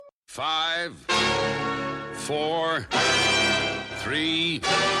5, 4, 3,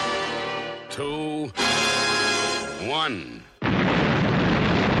 2, 1.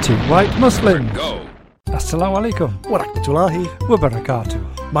 Two white Muslims. Go. Assalamu alaikum. Wa rahmatullahi Wa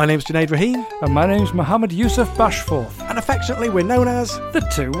barakatuh. My name's Junaid Rahim, And my name's Muhammad Yusuf Bashforth. and affectionately we're known as The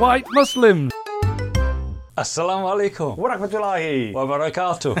two white Muslims. Assalamu alaikum. Wa rahmatullahi. Wa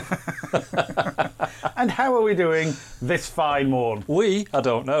barakatuh. And how are we doing this fine morn? I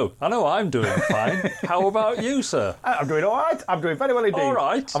don't know. I know I'm doing fine. How about you, sir? I'm doing all right. I'm doing very well indeed. All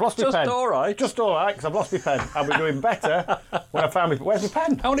right. I've lost my Just pen. all right. Just all right, because I've lost my pen. I'll be doing better when I found my... Where's my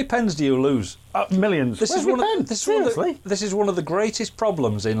pen? How many pens do you lose? Millions. Where's my pen? Seriously? This is one of the greatest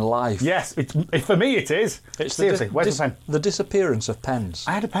problems in life. Yes, for me it is. Seriously, where's my pen? The disappearance of pens.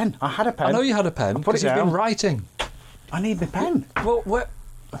 I had a pen. I know you had a pen put because it you've been down. writing. I need my pen. Well,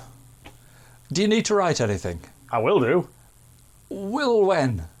 do you need to write anything? I will do.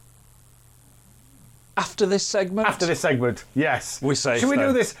 When? After this segment? After this segment, yes. We say Should we so.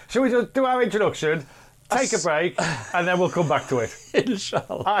 do this? Should we just do our introduction, take a break, and then we'll come back to it?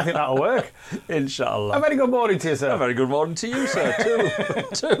 Inshallah. I think that'll work. Inshallah. A very good morning to you, sir. A very good morning to you, sir,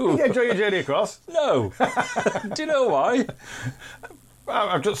 too. You enjoy your journey across? No. Do you know why?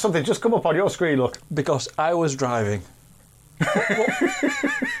 Something just come up on your screen, look. Because I was driving.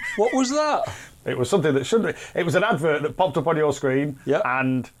 What was that? It was something that shouldn't be. It was an advert that popped up on your screen. Yep.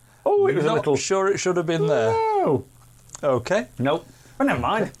 And, it was Not a little... sure it should have been there. No. Okay. Nope. But never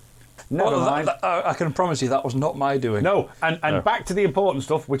mind. Never Well, mind. I can promise you that was not my doing. No, and back to the important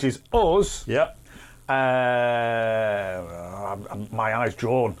stuff, which is us. Yep. My eye's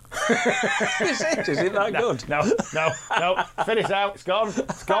drawn. Is it that good? No. Finish out. It's gone.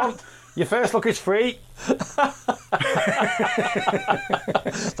 It's gone. Your first look is free.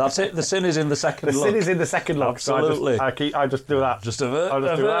 That's it. The sin is in the second The look. sin is in the second look. Absolutely. So I just do that. Just I'll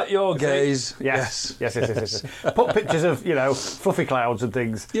just do avert that. your You see? gaze. Yes. Put pictures of, fluffy clouds and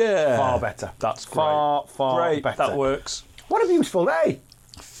things. Yeah. Far better. That's great. Far Great. better. That works. What a beautiful day.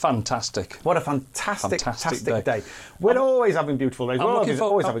 Fantastic. What a fantastic day. day. We're always having beautiful days. We're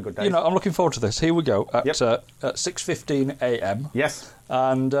always having good days. I'm looking forward to this. Here we go at Yep. 6:15 a.m. Yes.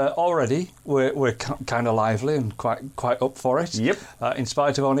 And already we're kind of lively and quite up for it. Yep. In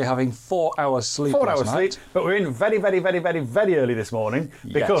spite of only having 4 hours sleep. 4 last hours night. sleep, but we're in very, very, very, very, very early this morning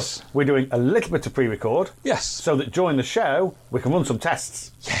because Yes. we're doing a little bit of pre-record. Yes. So that during the show we can run some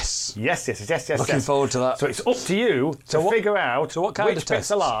tests. Yes. Yes. Looking forward to that. So it's up to you to figure out what kind which of bits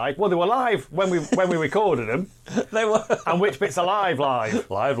tests? are live. Well, they were live when we recorded them, They were and which bits are live.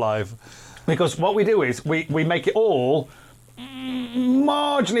 live. Because what we do is we make it all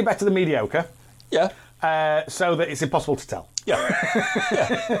marginally better than mediocre, Yeah. so that it's impossible to tell. Yeah.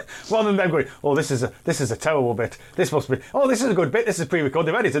 Rather than them going, oh, this is a terrible bit. This must be. Oh, this is a good bit. This is pre-recorded.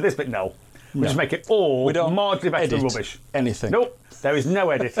 They've edited this bit. No, we just make it all We don't marginally better than edit rubbish. anything. Nope, there is no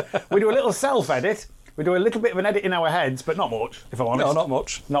edit. We do a little self-edit. We do a little bit of an edit in our heads, but not much. If I'm honest, No, not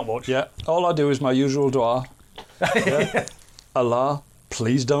much. Not much. Yeah. All I do is my usual dua. Yeah. Allah,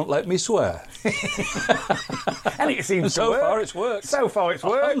 please don't let me swear. And it seems to So work. far it's worked. So far it's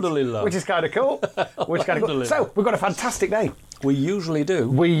worked. Alhamdulillah. Which is kind of cool. Alhamdulillah. So we've got a fantastic day. We usually do.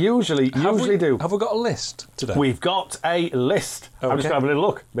 We usually do. Have we got a list today? We've got a list. I'm Okay. just going to have a little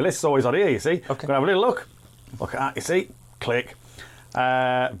look. My list's always on here, you see. Okay. Going to have a little look. Look at that, you see. Click.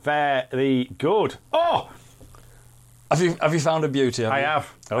 Very good. Oh, Have you found a beauty? I you?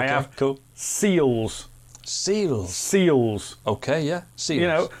 have. Okay, I have. Cool. Seals. Seals. Okay, yeah. Seals. You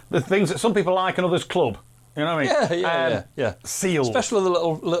know, the things that some people like and others club. You know what I mean? Yeah. Seals. Especially the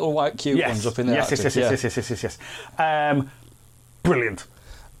little white cute ones up in the Arctic. Yes. Brilliant.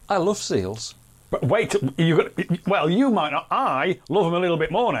 I love seals. But wait, you might not. I love them a little bit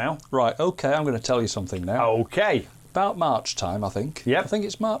more now. Right, okay, I'm going to tell you something now. Okay. About March time, I think. Yep. I think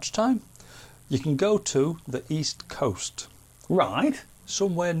it's March time. You can go to the East Coast, Right.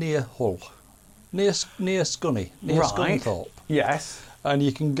 somewhere near Hull, near Scunny, near Right. Scunthorpe. Yes. And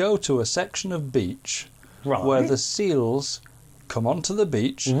you can go to a section of beach Right. where the seals come onto the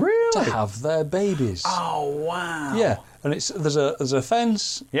beach Really? to have their babies. Oh wow. Yeah, and there's a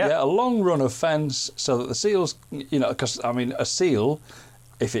fence, Yeah. a long run of fence, so that the seals, because a seal,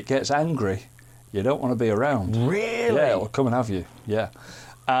 if it gets angry, you don't want to be around. Really? Yeah, it'll come and have you. Yeah,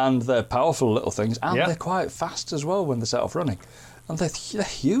 and they're powerful little things, and Yeah. they're quite fast as well when they set off running, and they're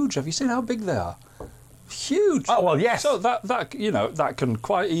huge. Have you seen how big they are? Huge. Oh well, yes. So that can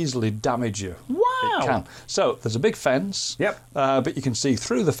quite easily damage you. Wow. It can. So there's a big fence. Yep. But you can see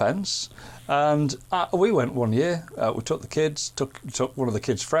through the fence. And we went one year. We took the kids, took one of the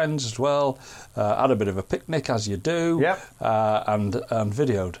kids' friends as well. Had a bit of a picnic, as you do. Yep. And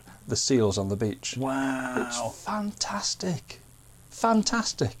videoed. the seals on the beach. Wow. It's fantastic.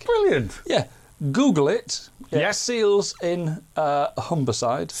 Fantastic. Brilliant. Yeah. Google it. Yeah, Yes. Seals in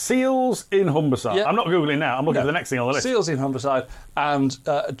Humberside. Seals in Humberside. Yeah. I'm not Googling now. I'm looking for the next thing on the list. Seals in Humberside. And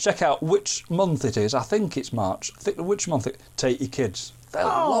check out which month it is. I think it's March. Which month it. Take your kids. They'll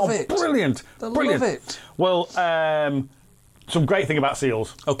love it. Brilliant. They'll Brilliant. love it. Well, some great thing about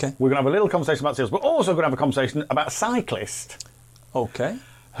seals. Okay. We're going to have a little conversation about seals. We're also going to have a conversation about a cyclist Okay.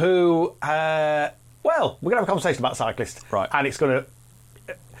 who, we're going to have a conversation about a cyclist. Right. And it's going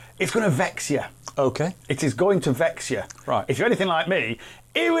to vex you. Okay. It is going to vex you. Right. If you're anything like me,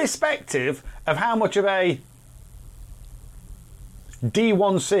 irrespective of how much of a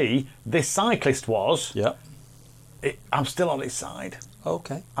D1C this cyclist was, Yeah. I'm still on his side.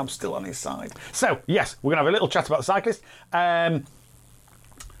 Okay. I'm still on his side. So, yes, we're going to have a little chat about the cyclist.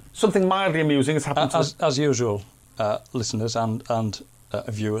 Something mildly amusing has happened As usual, listeners and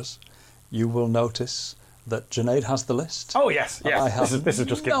viewers, you will notice that Junaid has the list. Oh, yes, yes. I have This is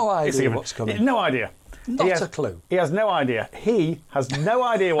just no it's idea given. what's coming. No idea. Not a clue. He has no idea. He has no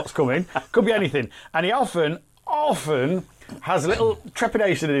idea what's coming. Could be anything. And he often has a little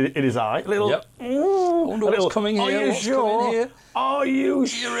trepidation in his eye. Yep. I wonder what's coming here. Are you What's sure? coming here? Are you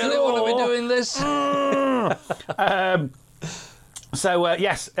sure? You really want to be doing this? So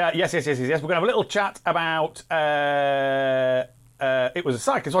yes. We're going to have a little chat about. It was a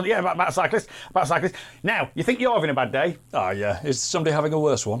cyclist. Well, yeah, about a cyclist. About a cyclist. Now, you think you're having a bad day? Oh, yeah. Is somebody having a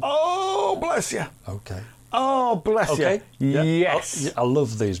worse one? Oh, bless you. Okay. Oh, bless Okay. you. Yeah. Yes. I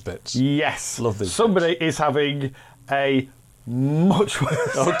love these bits. Yes. Love these Somebody is having a much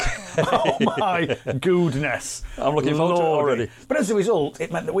worse. Okay. Oh my goodness. I'm looking forward to it Lordy. already. But as a result,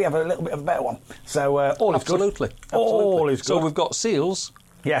 it meant that we have a little bit of a better one. So all is Absolutely. good. All is good. So we've got seals,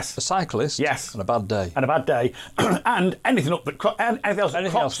 yes. a cyclist, Yes. and a bad day. And a bad day, and anything else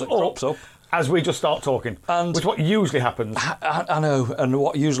that crops up as we just start talking, And- which is what usually happens. I know, and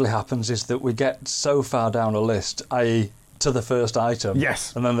what usually happens is that we get so far down a list, i.e. to the first item.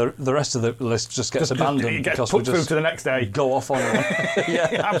 Yes. And then the rest of the list just gets abandoned it gets because put we through just to the next day. go off on one.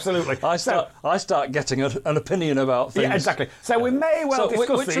 Yeah, absolutely. I start getting an opinion about things. Yeah, exactly. So we may well So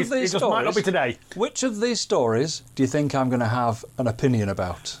discuss which of these. It just might not be today. Which of these stories do you think I'm going to have an opinion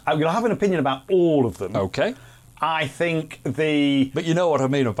about? I'm going to have an opinion about all of them. Okay. I think the But you know what I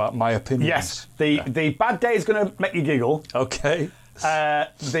mean about my opinions. yes, the bad day is going to make you giggle. Okay.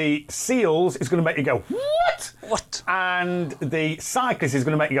 The seals is going to make you go what? What? And the cyclist is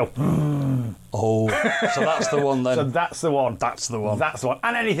going to make you go. Oh, so that's the one then. So that's the one. That's the one. That's the one.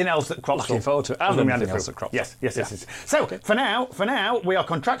 And anything else that crops Looking up. forward to it. is And gonna be anything handy else through. that crops Yes, up. yes, Yeah. yes. So for now, we are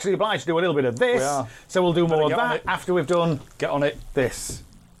contractually obliged to do a little bit of this. We are. So we'll do more of get on that it. after we've done Get on it. this,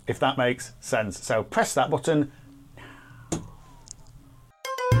 if that makes sense. So press that button.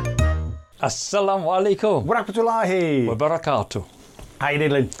 Assalamu alaikum Wa rahmatullahi. wa barakatuh. How you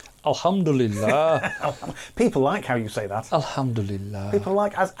diddling? Alhamdulillah. People like how you say that. Alhamdulillah. People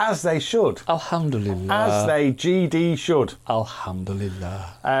like as they should. Alhamdulillah. As they GD should.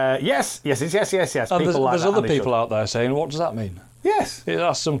 Alhamdulillah. Yes. And People there's like that, other and they people should. out there saying, "What does that mean?" Yes.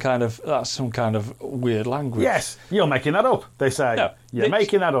 That's some kind of weird language. Yes. You're making that up, they say. No, You're it's-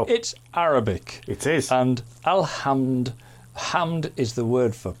 making that up. It's Arabic. It is. And alhamd, hamd is the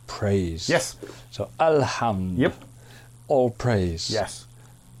word for praise. Yes. So alhamd. Yep. All praise. Yes.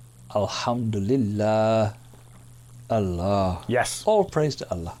 Alhamdulillah. Allah. Yes. All praise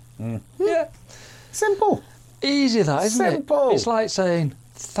to Allah. Yeah. Simple. Easy that, isn't Simple. it? It's like saying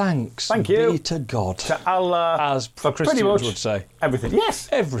thanks Thank you be to God. To Allah. As for pretty Christians much would say. everything. Yes.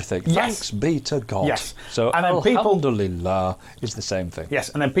 Everything. Yes. Thanks be to God. Yes. So And then people- Alhamdulillah is the same thing. Yes.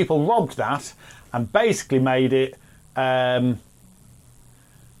 And then people robbed that and basically made it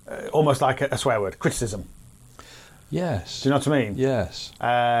almost like a swear word. Criticism. Yes. Do you know what I mean? Yes.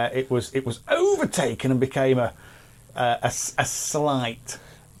 It was overtaken and became a slight,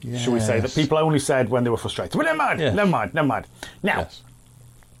 shall we say, that Yes. people only said when they were frustrated. But never mind, Yeah. never mind. Now, Yes.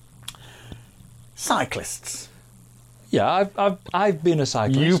 cyclists. Yeah, I've been a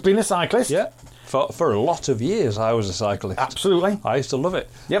cyclist. You've been a cyclist. Yeah. For a lot of years, I was a cyclist. Absolutely. I used to love it.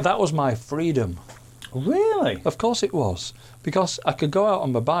 Yep. That was my freedom. Really? Of course it was. Because I could go out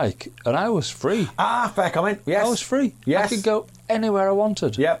on my bike and I was free. Fair comment. Yes. I was free. Yes. I could go anywhere I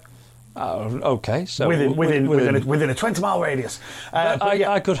wanted. Yep. Okay, so Within a 20-mile radius. But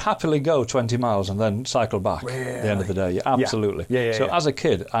yeah. I could happily go 20 miles and then cycle back at the end of the day. Yeah, absolutely. Yeah, so yeah. as a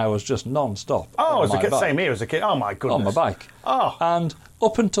kid, I was just non-stop. Oh, on as a my kid, bike. same here as a kid. Oh my goodness. On my bike. Oh. And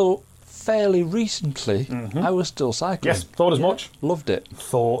up until fairly recently, I was still cycling. Yes, thought as much. Loved it.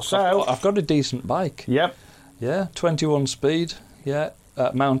 Thought so. I've got a decent bike. Yep. Yeah, 21 speed. Yeah.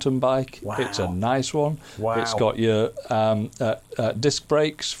 mountain bike. Wow. It's a nice one. Wow. It's got your disc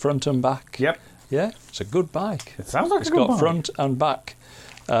brakes front and back. Yep. Yeah, it's a good bike. It sounds like It's a good got bike. front and back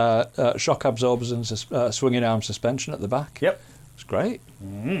shock absorbers and swinging arm suspension at the back. Yep. It's great.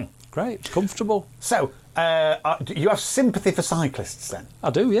 Great. It's comfortable. So, do you have sympathy for cyclists then? I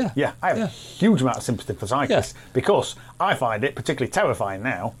do, yeah. Yeah, I have a huge amount of sympathy for cyclists because I find it particularly terrifying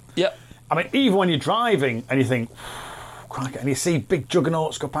now. Yep. I mean, even when you're driving and you think, crikey, and you see big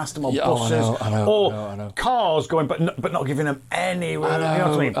juggernauts go past them on Yeah, oh, I buses, know, I know, or I know. cars going, but not giving them any room. I know, you know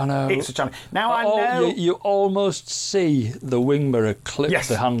what I mean? I know. It's a challenge. Now I Oh, know. you almost see the wing mirror clip Yes.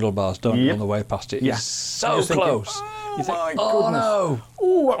 the handlebars, don't you, Yep. on the way past it? Yeah. It's so You're thinking, close. oh you think, my oh goodness. no.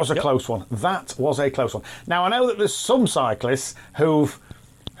 Oh, that was a close one. That was a close one. Now I know that there's some cyclists who've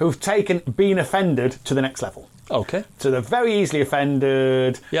taken being offended to the next level. Okay. So they're very easily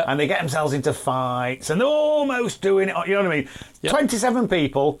offended, Yep. and they get themselves into fights, and they're almost doing it. You know what I mean? Yep. 27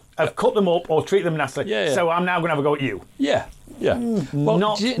 people have cut them up or treat them nastily. Yeah. So I'm now going to have a go at you. Yeah. Yeah. Well,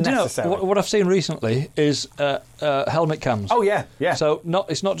 not do you necessary. know, what I've seen recently is helmet cams. Oh yeah, yeah. So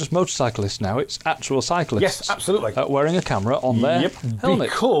it's not just motorcyclists now; it's actual cyclists. Yes, absolutely. Wearing a camera on their Yep. helmet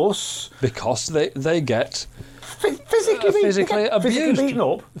Because they get physically, physically abused. physically beaten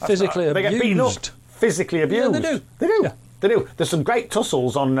up. Physically They get beaten up. abused. Physically abused. they do. They do. Yeah. They do. There's some great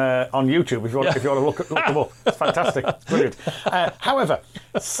tussles on YouTube if you want to look them up. It's fantastic. It's brilliant. However,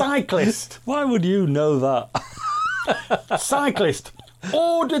 cyclist Why would you know that? cyclist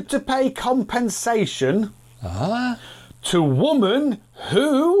ordered to pay compensation to woman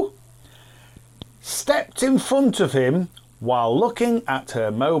who stepped in front of him while looking at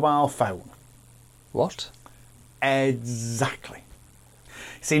her mobile phone. What? Exactly.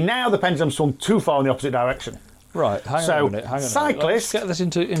 See, now the pendulum swung too far in the opposite direction. Right, hang So, on a minute. Hang on a minute. cyclist- Let's get this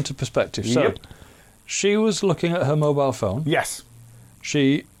into perspective. So, Yep. she was looking at her mobile phone. Yes.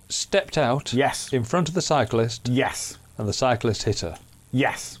 She stepped out Yes. in front of the cyclist, Yes. and the cyclist hit her.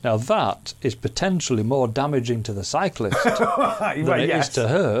 Yes. Now, that is potentially more damaging to the cyclist than Well, it is yes. to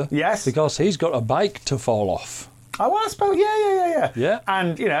her. Yes. Because he's got a bike to fall off. Oh, well, I suppose, yeah. Yeah.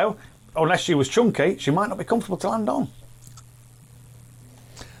 And, you know, unless she was chunky, she might not be comfortable to land on.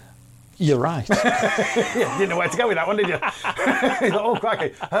 You're right. Yeah, you didn't know where to go with that one, did you? You thought, oh,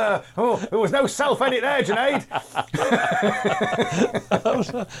 crikey. There was no self-edit there, Junaid.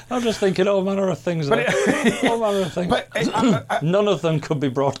 I'm just thinking all manner of things there. All manner of things. But None of them could be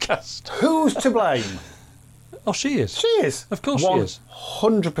broadcast. who's to blame? Oh, she is. She is. Of course she is.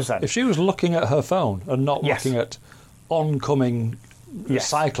 100%. If she was looking at her phone and not Yes. looking at oncoming Yes.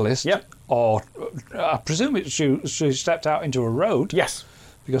 cyclist, Yep. or I presume she stepped out into a road, Yes.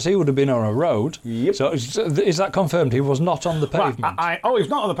 because he would have been on a road. Yep. So is that confirmed? He was not on the Right, pavement. he's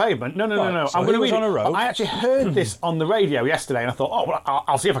not on the pavement. No. Right, so I'm going he to was read on it. a road. I actually heard this on the radio yesterday, and I thought, oh, well,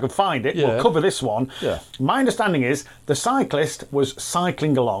 I'll see if I can find it. Yeah. We'll cover this one. Yeah. My understanding is the cyclist was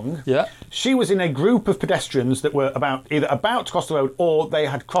cycling along. Yeah. She was in a group of pedestrians that were either about to cross the road or they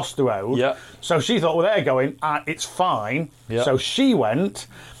had crossed the road. Yeah. So she thought, well, they're going. It's fine. Yeah. So she went.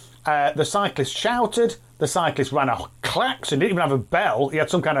 The cyclist shouted. The cyclist ran a klaxon, didn't even have a bell. He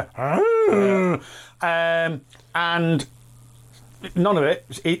had some kind of... and none of it.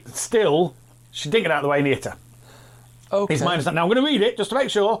 Still, she didn't get out of the way and he hit her. Okay. It's my understanding. Now, I'm going to read it just to make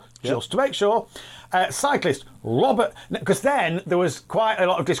sure. Yep. Just to make sure. Cyclist Robert... Because then there was quite a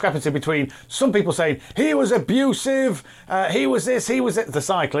lot of discrepancy between some people saying he was abusive, he was this, he was it, the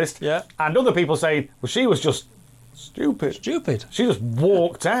cyclist, Yeah. and other people saying, well, she was just stupid. Stupid. She just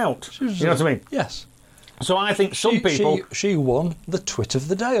walked out. You know what I mean? Yes. So I think some people... She won the Twit of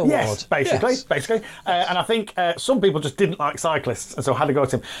the Day award. Yes, basically. And I think some people just didn't like cyclists, and so had to go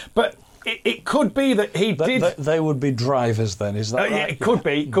at him. But it could be that he did... They would be drivers then, is that right? Yeah, it could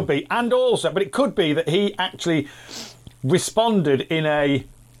be. And also, but it could be that he actually responded in a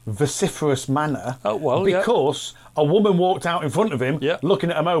vociferous manner. Oh, well, yeah. Because a woman walked out in front of him, Yeah.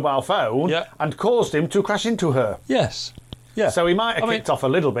 looking at a mobile phone, Yeah. and caused him to crash into her. Yes. Yeah. So he might have kicked off a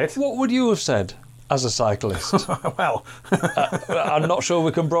little bit. What would you have said as a cyclist? Well... I'm not sure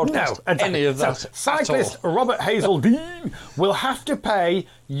we can broadcast No, exactly. any of that. So, cyclist at all. Robert Hazeldine will have to pay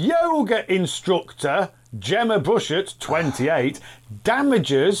yoga instructor Gemma Brushett, 28,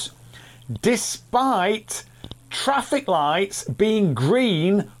 damages despite traffic lights being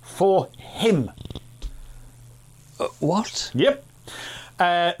green for him. What? Yep.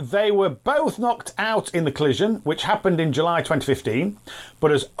 They were both knocked out in the collision, which happened in July 2015,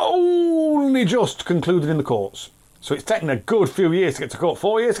 but has only just concluded in the courts. So it's taken a good few years to get to court,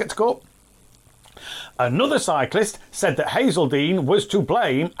 4 years to get to court. Another cyclist said that Hazeldine was to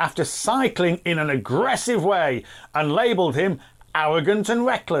blame after cycling in an aggressive way and labelled him arrogant and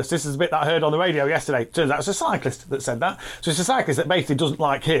reckless. This is a bit that I heard on the radio yesterday. Turns out it's a cyclist that said that. So it's a cyclist that basically doesn't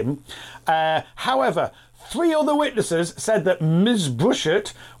like him. However, 3 other witnesses said that Ms.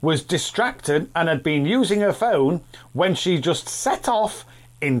 Bruchett was distracted and had been using her phone when she just set off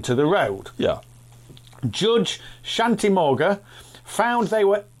into the road. Yeah. Judge Shanti Morga found they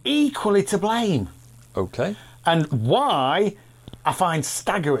were equally to blame. Okay. And why I find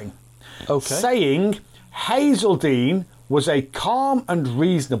staggering. Okay. Saying Hazeldine was a calm and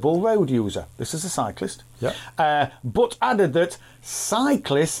reasonable road user. This is a cyclist. Yeah. But added that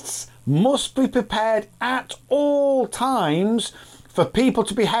cyclists must be prepared at all times for people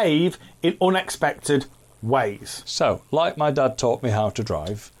to behave in unexpected ways. So, like my dad taught me how to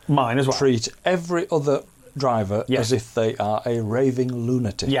drive, Mine as well. treat every other driver Yes. as if they are a raving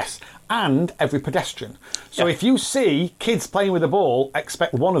lunatic. Yes, and every pedestrian. So Yeah. if you see kids playing with a ball,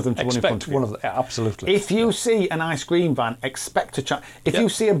 expect one of them to run in front Expect of you. one of them. Yeah, absolutely. If you see an ice cream van, expect a child. If Yeah. you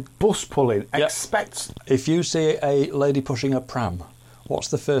see a bus pulling, Yeah. expect If you see a lady pushing a pram, what's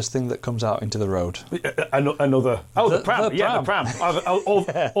the first thing that comes out into the road? another. Oh, the pram. the Yeah, the pram.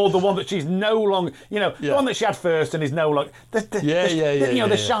 pram. Or the one that she's no longer. The Yeah. one that she had first and is no longer.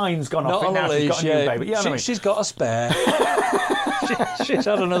 The shine's gone off. Not And now on a she's got a leash, new yeah. baby. You know what I mean? She's got a spare. She's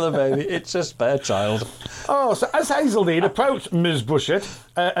had another baby. It's a spare child. Oh, so as Hazeldine approached Ms. Bruchett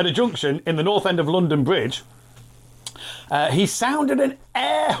at a junction in the north end of London Bridge, he sounded an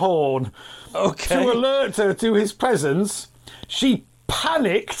air horn Okay. to alert her to his presence. She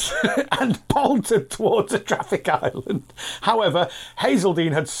panicked and bolted towards a traffic island. However,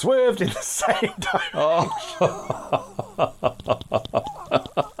 Hazeldine had swerved in the same direction.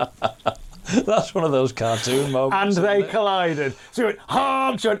 That's one of those cartoon moments. And they isn't it? collided. So he went,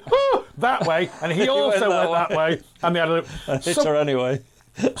 honk, she went, "Whoo," that way, and he also went went that that way. And they had a Hit her anyway.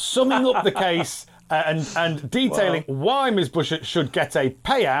 summing up the case and detailing why Ms. Bruchett should get a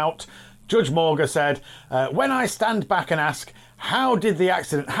payout. Judge Morga said, when I stand back and ask, how did the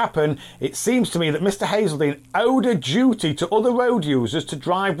accident happen? It seems to me that Mr. Hazeldine owed a duty to other road users to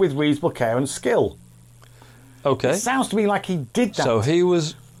drive with reasonable care and skill. Okay. It sounds to me like he did that. So he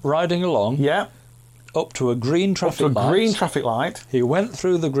was riding along Yeah, up to a green up traffic to a light. green traffic light. He went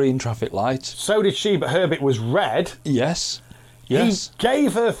through the green traffic light. So did she, but her bit was red. Yes. Yes. He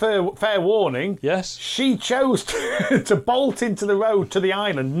gave her fair warning. Yes. She chose to bolt into the road to the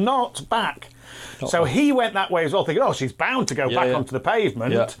island, not back. So he went that way as well, thinking, oh, she's bound to go back yeah. onto the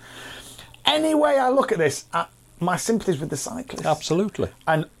pavement. Yeah. Any way I look at this, my sympathies with the cyclist. Absolutely.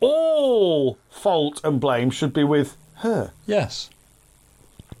 And all fault and blame should be with her. Yes.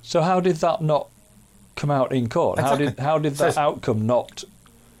 So how did that not come out in court? Exactly. How did that Says- outcome not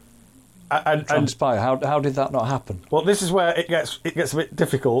And transpire? How did that not happen? well, this is where it gets a bit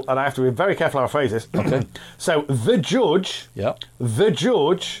difficult, and I have to be very careful how I phrase this. Okay. So the judge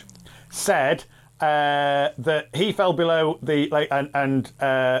said that he fell below and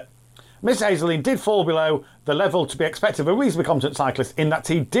Miss Hazeldine did fall below the level to be expected of a reasonably competent cyclist in that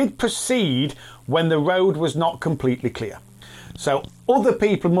he did proceed when the road was not completely clear. So other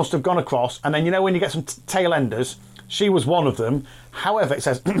people must have gone across, and then when you get some tail enders, she was one of them. However, it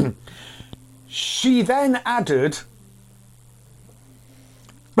says she then added.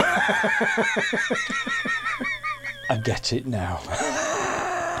 I get it now.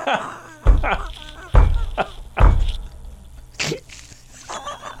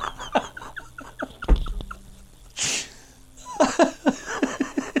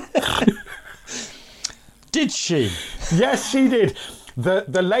 Did she? Yes, she did.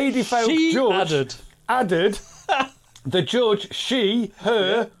 The lady folk She judge added the judge, she,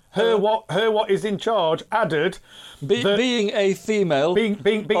 her what is in charge added Being a female, being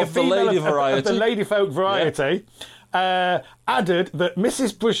a of the female lady of variety. the lady folk variety, added that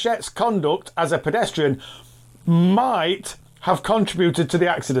Mrs. Bruchett's conduct as a pedestrian might have contributed to the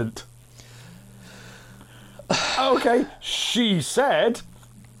accident. Okay, she said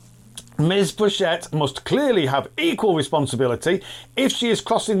Ms. Bruchett must clearly have equal responsibility if she is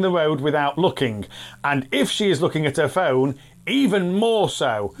crossing the road without looking, and if she is looking at her phone, even more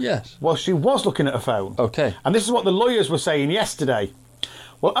so. Yes. Well, she was looking at her phone. Okay. And this is what the lawyers were saying yesterday.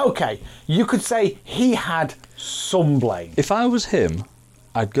 Well, okay, you could say he had some blame. If I was him,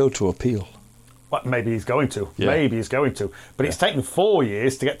 I'd go to appeal. Well, maybe he's going to. Yeah. Maybe he's going to. But it's taken 4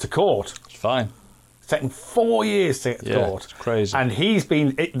 years to get to court. It's fine. It's taken 4 years to get to Yeah, court. it's crazy. And he's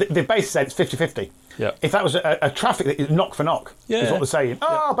been... They basically said it's 50-50. Yeah. If that was a traffic... knock for knock, is Yeah. what they're saying.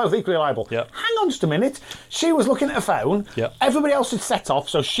 Oh, both equally liable. Yeah. Hang on just a minute. She was looking at her phone. Yeah. Everybody else had set off,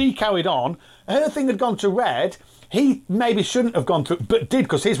 so she carried on. Her thing had gone to red. He maybe shouldn't have gone through, but did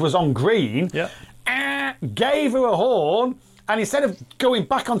because his was on green. Yeah. Gave her a horn, And instead of going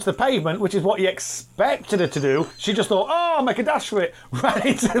back onto the pavement, which is what you expected her to do, she just thought, oh, I'll make a dash for it. Ran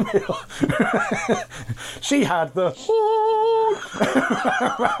into the middle. She had the...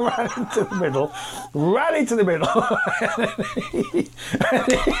 ran into the middle.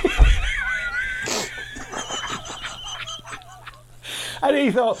 And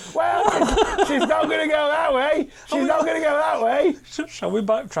he thought, well, she's not going to go that way. She's not going to go that way. Shall we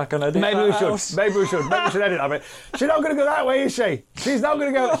backtrack and edit Maybe that we should. out? Maybe we should edit that bit. She's not going to go that way, is she? She's not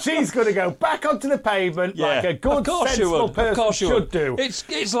going to go. She's going to go back onto the pavement like a good, sensible person should do.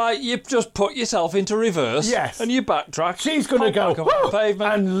 It's like you've just put yourself into reverse. Yes. And you backtrack. She's going to go back on the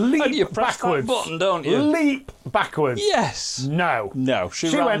pavement and leap and you press backwards. that button, don't you? Leap backwards. Yes. No. She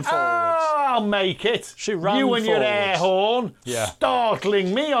She ran went, forwards. oh, I'll make it. She ran You and your forwards. air horn. Yeah.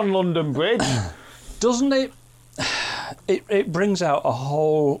 Startling me on London Bridge. Doesn't it? It brings out a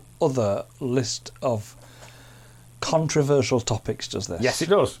whole other list of controversial topics, does this? Yes, it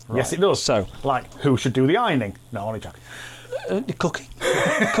does. Right. Yes, it does. So, like, who should do the ironing? No, only joking. cooking,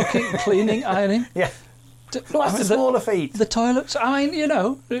 cleaning, ironing. Yeah. Well, that's the smaller feet. The toilets. I mean, you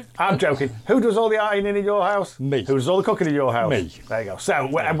know. I'm joking. Who does all the ironing in your house? Me. Who does all the cooking in your house? Me. There you go. So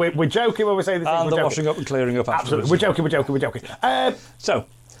we're joking when we say this. And the washing up and clearing up afterwards. Absolutely. We're joking. So,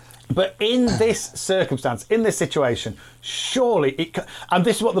 but in this circumstance, in this situation, surely it... And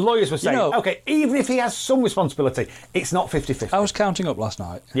this is what the lawyers were saying. You know, okay, even if he has some responsibility, it's not 50-50. I was counting up last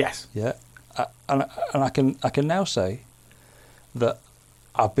night. Yes. Yeah. And I can now say that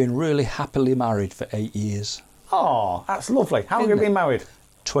I've been really happily married for 8 years. Oh, that's lovely. How long have you been married?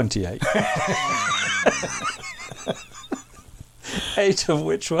 28. 8 of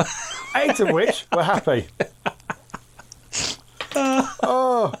which were... 8 of which were happy.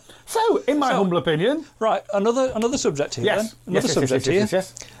 Oh. So, in my humble opinion... Right, another subject here Yes. then. Another subject here.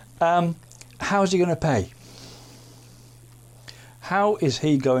 Yes. How's he going to pay? How is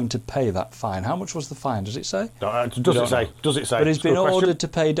he going to pay that fine? How much was the fine? Does it say? Does it say? Does it say? But he's It's a been good question. ordered to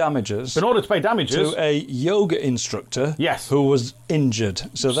pay damages. Been ordered to pay damages. To a yoga instructor. Yes. Who was injured.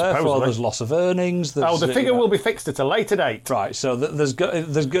 So therefore, Supposedly. there's loss of earnings. Oh, the figure will be fixed at a later date. Right. So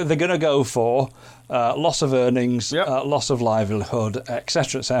they're going to go for loss of earnings, Yep. loss of livelihood,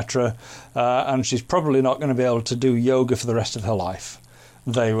 etc., etc. And she's probably not going to be able to do yoga for the rest of her life.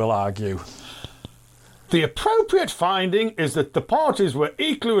 They will argue. The appropriate finding is that the parties were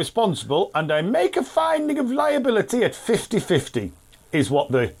equally responsible, and I make a finding of liability at 50-50, is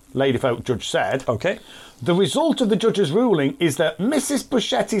what the ladyfolk judge said. Okay. The result of the judge's ruling is that Mrs.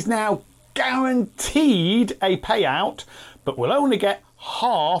 Bushett is now guaranteed a payout, but will only get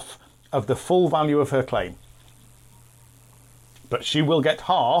half of the full value of her claim. But she will get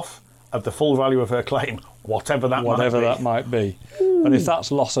half of the full value of her claim, whatever that might be. And if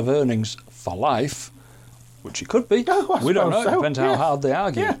that's loss of earnings for life, which it could be, Oh, I we don't know. suppose It so, depends how yes. hard they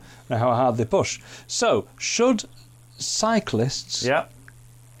argue Yeah. and how hard they push. So, should cyclists Yeah.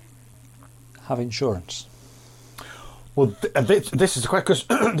 have insurance? Well, this is the question,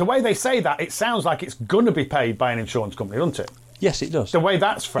 because the way they say that, it sounds like it's going to be paid by an insurance company, doesn't it? Yes, it does. The way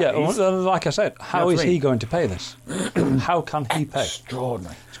that's phrased. Yeah, well, like I said, how what is I mean? he going to pay this? How can he pay?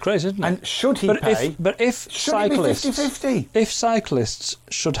 Extraordinary. It's crazy, isn't it? And should he but pay? If Should it be cyclists, 50-50? if cyclists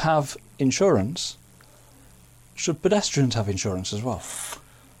should have insurance, should pedestrians have insurance as well?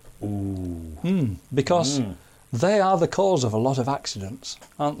 Because they are the cause of a lot of accidents,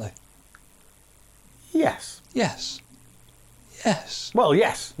 aren't they? Yes. Yes. Yes. Well,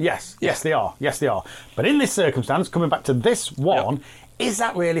 yes, they are. Yes, they are. But in this circumstance, coming back to this one, is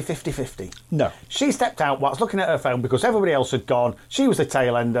that really 50-50? No. She stepped out whilst looking at her phone because everybody else had gone. She was the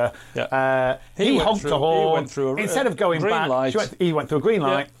tail ender. Yeah. He went honked through- a horn. he went through a Instead of going green back, light. he went through a green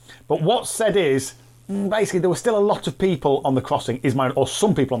light. But what's said is, basically, there were still a lot of people on the crossing, or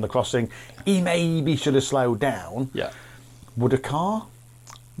some people on the crossing. He maybe should have slowed down. Yeah. Would a car?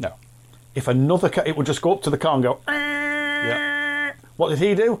 No. If another car, it would just go up to the car and go, Yeah. what did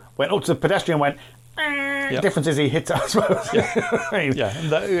he do? Went up to the pedestrian and went, The difference is he hit her, I suppose. I mean, Yeah.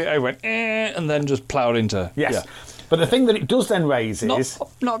 And I went, and then just ploughed into. yes. Yeah. But the thing that it does then raise is,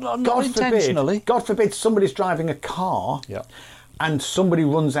 Not God intentionally. forbid, God forbid somebody's driving a car Yeah. and somebody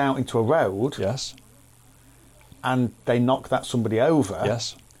runs out into a road Yes. and they knock that somebody over.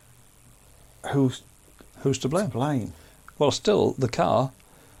 Yes. Who's Who's to blame? to blame? Well, still, the car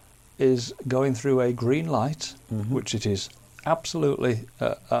is going through a green light, which it is absolutely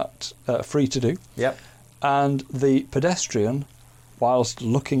free to do. Yep. And the pedestrian, whilst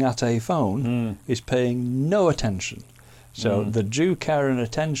looking at a phone, is paying no attention. So the due care and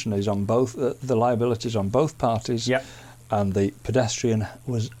attention is on both, the liabilities on both parties. Yep. And the pedestrian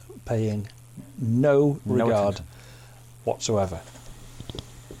was paying no regard attention. whatsoever.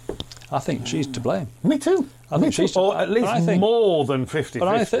 I think she's to blame. Me too. I think she's to or blame. at least But I think- more than 50-50.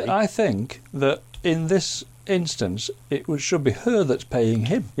 But I think that in this instance, should be her that's paying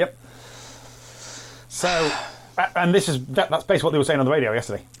him. Yep. So, and that's basically what they were saying on the radio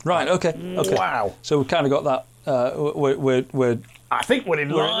yesterday. Right. Okay. Wow. So we've kind of got that. We're I think we're in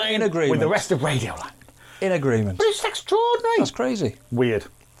line in agreement with the rest of Radioland. in agreement. But it's extraordinary. That's crazy. Weird.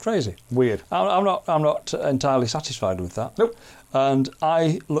 Crazy. Weird. I'm not entirely satisfied with that. Nope. And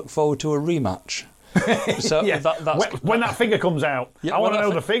I look forward to a rematch. So Yeah. that's when that figure comes out, Yeah, I want to when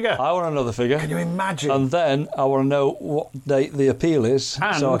know that the figure. I want to know the figure. Can you imagine? And then I want to know what date the appeal is,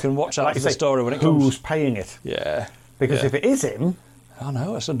 And, so I can watch out like for you the say, story when it who's comes. paying it? Yeah. Because Yeah. if it is him, I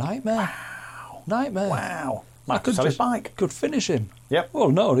know, it's a nightmare. Nightmare. wow. I Might sell his bike. Could finish him. Yep.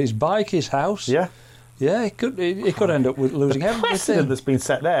 Well, no, his bike, his house. Yeah. Yeah, he could end up with losing Precedent everything. that's been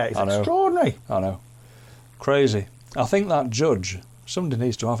set there is I know. extraordinary. I know. Crazy. I think that judge, somebody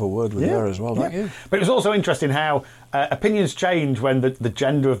needs to have a word with her as well, don't you? But it was also interesting how opinions change when the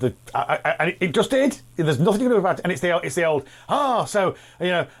gender of the and it just did. There's nothing to do about it, and it's the old. So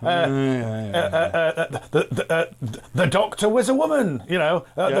the doctor was a woman.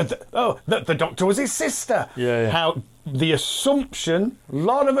 The doctor was his sister. Yeah. How the assumption, a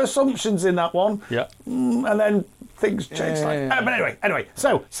lot of assumptions in that one. Yeah. And then things change. Yeah. But anyway.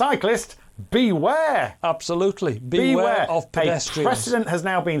 So cyclist, beware. Absolutely. Beware of pedestrians. A precedent has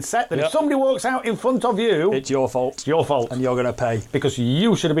now been set that Yep. if somebody walks out in front of you, It's your fault. it's your fault. And you're going to pay. Because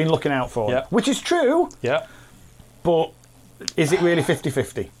you should have been looking out for Yep. it. Which is true, Yeah. but is it really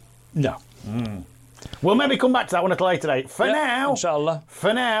 50-50? No. We'll maybe come back to that one at a later date. For Yeah, now, inshallah.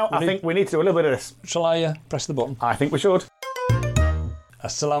 I think we need to do a little bit of this. Shall I press the button? I think we should.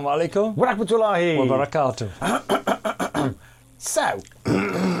 Assalamu alaikum Wa rahmatullahi. wa barakatuh. So,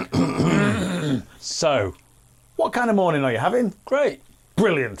 So, what kind of morning are you having? great.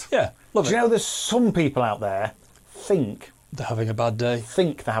 Brilliant. Yeah, love Do you it. know there's some people out there think They're having a bad day.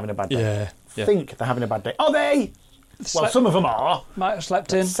 they're having a bad day? Yeah. Think they're having a bad day. Are they? Well, Slept- some of them are. Might have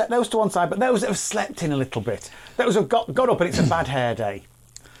slept in. Set those to one side, but those that have slept in a little bit, those who have got up and it's a bad hair day.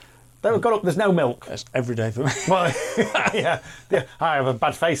 Those who got up, there's no milk. That's every day for me. Well, yeah, I have a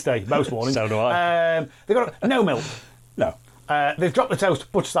bad face day most mornings. So do I. They've got no milk. No. They've dropped the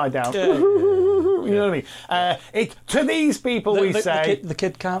toast, butter side down. Yeah. You know what I mean? To these people, we say, the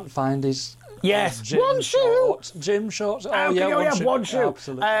kid can't find his yes, gym one shoe. shorts. Gym shorts. Oh, How yeah, can you only have one shoe?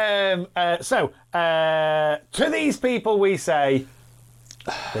 Absolutely. To these people, we say,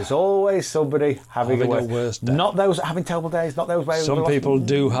 there's always somebody having a worse day. Not those having terrible days, not those where Some people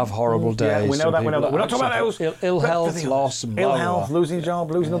do have horrible days. Yeah, we know Some that. We know people that. We're not talking about those. Ill But health, for the loss, and blah, ill blah, health, blah. losing a job,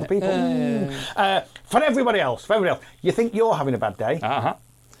 losing other people. Yeah. For everybody else, you think you're having a bad day? Uh-huh.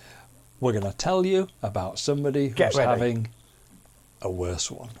 We're going to tell you about somebody Get who's ready. having a worse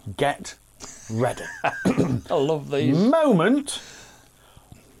one. Get ready. I love these. Moment.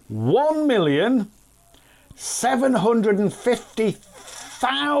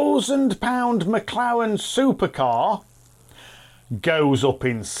 £1,750,000 McLaren supercar goes up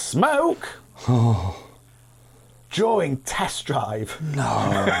in smoke during test drive. No.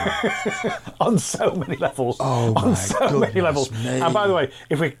 On so many levels. Oh, on my so many goodness levels. me. And by the way,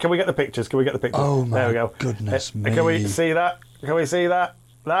 can we get the pictures? Can we get the pictures? Oh, my there we go. goodness me. Can we see that? Can we see that?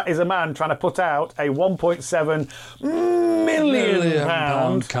 That is a man trying to put out a £1.7 million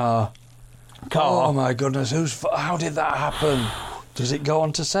 £1 car. car. Oh my goodness! How did that happen? Does it go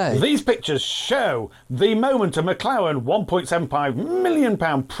on to say? These pictures show the moment a McLaren £1.75 million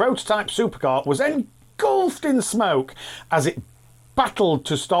prototype supercar was engulfed in smoke as it battled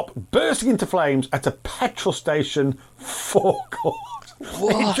to stop bursting into flames at a petrol station forecourt.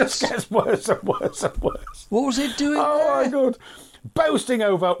 What? It just gets worse and worse and worse. What was it doing? Oh my there? God. Boasting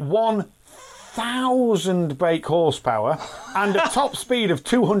over 1,000 brake horsepower and a top speed of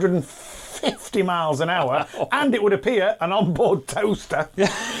 250 miles an hour, and it would appear an onboard toaster.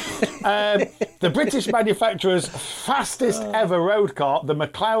 The British manufacturer's fastest ever road car, the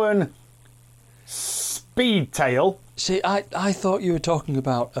McLaren Speedtail. See, I thought you were talking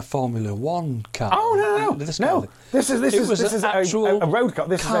about a Formula One car. Oh no! This No, kind of- this is It was an a actual road car.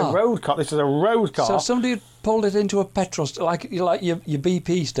 This is a car. road car. This is a road car. So somebody had pulled it into a petrol like your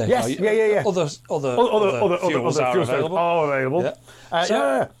BP station. Yes, yeah. Other fuels are available. Are available.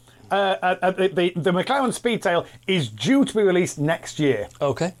 Yeah. The McLaren Speedtail is due to be released next year,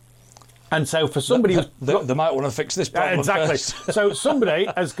 Okay. and so for somebody who's They might want to fix this problem exactly. first. So somebody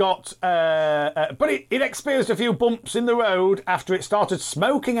has got, but it experienced a few bumps in the road after it started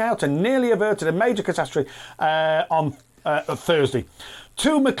smoking out and nearly averted a major catastrophe on Thursday.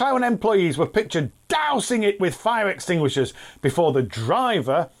 2 McLaren employees were pictured dousing it with fire extinguishers before the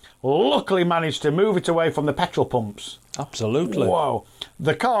driver luckily managed to move it away from the petrol pumps. Absolutely. Whoa.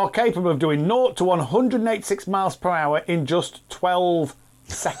 The car capable of doing 0 to 186 miles per hour in just 12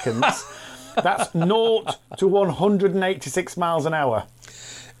 seconds. That's 0 to 186 miles an hour.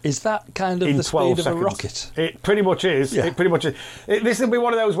 Is that kind of In the 12 speed of seconds. a rocket? It pretty much is. Yeah. It pretty much is. This will be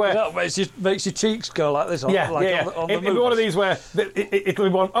one of those where... That makes your cheeks go like this. On the It'll be movies. one of these where it'll be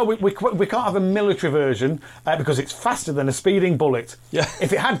one, we can't have a military version because it's faster than a speeding bullet. Yeah.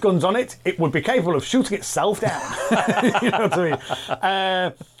 If it had guns on it, it would be capable of shooting itself down. You know what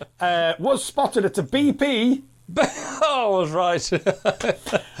I mean? Was spotted at a BP... Oh, I was right. At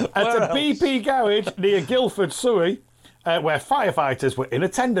a BP garage near Guildford, Surrey, where firefighters were in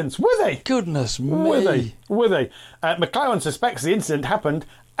attendance. Were they? Goodness me. Were they? McLaren suspects the incident happened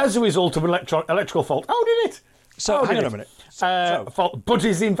as a result of an electrical fault. Oh, did it? So, hang on a minute. Fault, but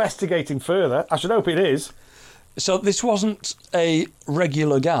is investigating further. I should hope it is. So this wasn't a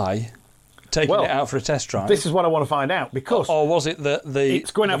regular guy taking it out for a test drive? This is what I want to find out, because... Or was it the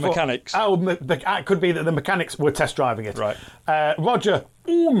mechanics? It could be that the mechanics were test driving it. Right. Roger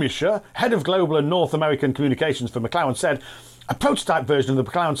Ulmisher, head of global and North American communications for McLaren, said a prototype version of the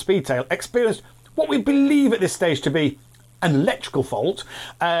McLaren Speedtail experienced what we believe at this stage to be an electrical fault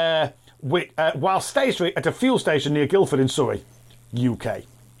while stationary at a fuel station near Guildford in Surrey, UK.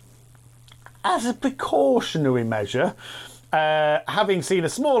 As a precautionary measure, having seen a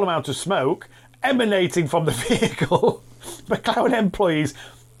small amount of smoke emanating from the vehicle, McLaren employees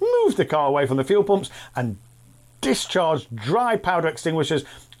moved the car away from the fuel pumps and discharged dry powder extinguishers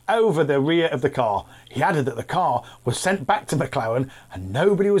over the rear of the car. He added that the car was sent back to McLaren and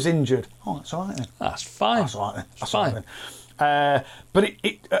nobody was injured. Oh, that's all right then. That's fine. That's all right then. That's fine.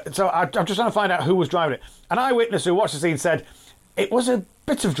 But so I'm just trying to find out who was driving it. An eyewitness who watched the scene said it was a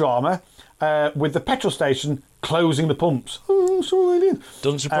bit of drama with the petrol station closing the pumps. Oh, sorry, they did.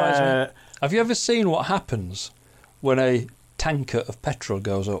 Doesn't surprise me. Have you ever seen what happens when a tanker of petrol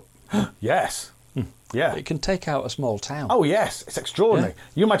goes up? Yes. Yeah. It can take out a small town. Oh, yes. It's extraordinary. Yeah.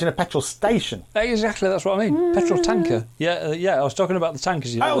 You imagine a petrol station. Exactly, that's what I mean. Petrol tanker. Yeah, I was talking about the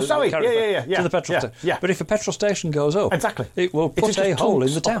tankers. Oh, sorry. Yeah. To the petrol station. Yeah. But if a petrol station goes up, exactly, it will put a hole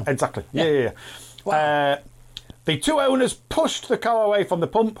in the town. Exactly. Yeah. Wow. The two owners pushed the car away from the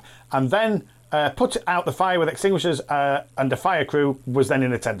pump and then put out the fire with extinguishers, and a fire crew was then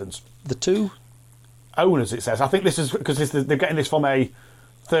in attendance. The two owners, it says. I think this is because they're getting this from a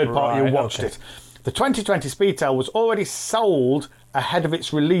third party who watched it. The 2020 Speedtail was already sold ahead of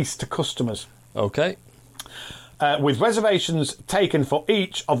its release to customers. Okay. With reservations taken for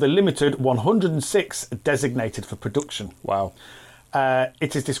each of the limited 106 designated for production. Wow.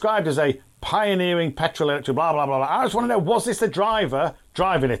 It is described as a pioneering petrol electric blah, blah, blah, blah. I just want to know, was this the driver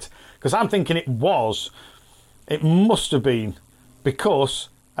driving it? Because I'm thinking it was. It must have been, because...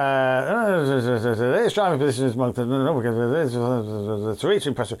 this driving position is it's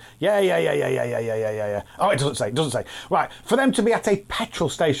impressive. Yeah. Oh, it doesn't say. Right, for them to be at a petrol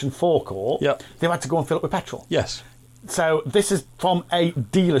station forecourt, they've had to go and fill it with petrol. Yes. So this is from a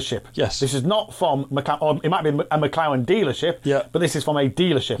dealership. Yes. This is not from McLaren, or it might be a McLaren dealership. Yeah. But this is from a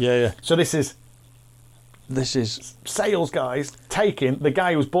dealership. Yeah. So this is sales guys taking the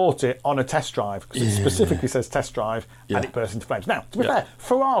guy who's bought it on a test drive, because it specifically says test drive, and it burst into flames. Now, to be fair,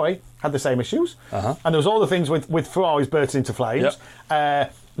 Ferrari had the same issues, and there was all the things with Ferraris bursting into flames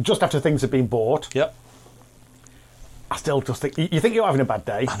just after things had been bought. Yep. I still just think, you think you're having a bad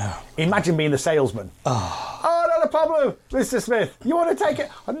day. I know. Imagine being the salesman. Oh, not a problem, Mr. Smith. You want to take it?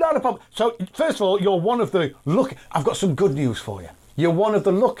 Not a problem. So, first of all, you're one of the lucky... I've got some good news for you. You're one of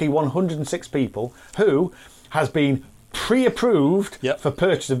the lucky 106 people who has been pre-approved for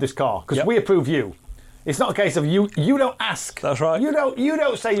purchase of this car, because we approve you. It's not a case of you don't ask. That's right. You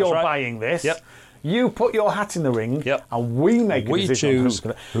don't say you're buying this. Yep. You put your hat in the ring, and we make a decision choose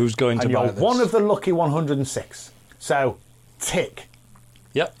who's going to buy this. And you're one of the lucky 106. So, tick.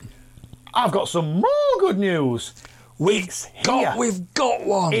 Yep. I've got some more good news. We've got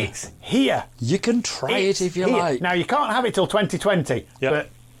one. It's here. You can try it if you like. Now, you can't have it till 2020, but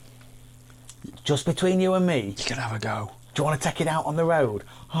just between you and me, you can have a go. Do you want to take it out on the road?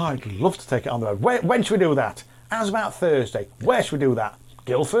 Oh, I'd love to take it on the road. When should we do that? How's about Thursday? Where should we do that?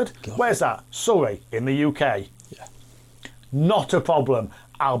 Guildford? Where's that? Surrey, in the UK. Yeah. Not a problem.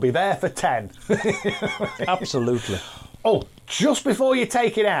 I'll be there for 10. Absolutely. Oh, just before you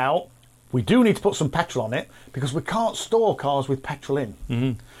take it out, we do need to put some petrol on it, because we can't store cars with petrol in.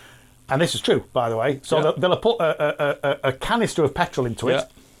 Mm-hmm. And this is true, by the way. So they'll put a canister of petrol into it.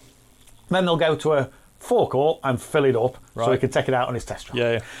 Then they'll go to a forecourt and fill it up so he Right. can take it out on his test drive.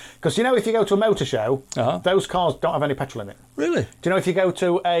 Yeah. Because if you go to a motor show, those cars don't have any petrol in it. Really? Do you know if you go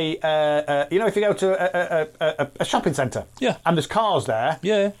to a shopping centre, Yeah. and there's cars there,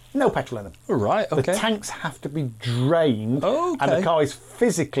 Yeah. no petrol in them. All right. Okay. The tanks have to be drained, Oh, and the okay. car is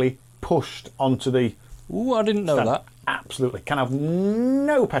physically pushed onto the. Ooh, I didn't know that. Absolutely, can have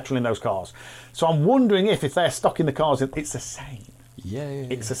no petrol in those cars. So I'm wondering if they're stocking the cars in, it's the same. Yeah.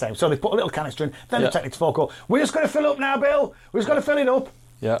 It's the same. So they put a little canister in, then Yeah. they take it to forecourt. We're just going to fill up now, Bill. We're just going to fill it up.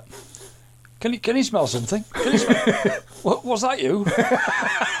 Yeah. Can you smell something? Can you smell? Was that you?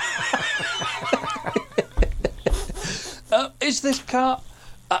 Is this car?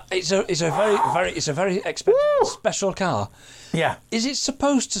 It's a very expensive, special car. Yeah. Is it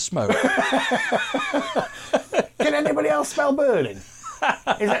supposed to smoke? Can anybody else smell burning?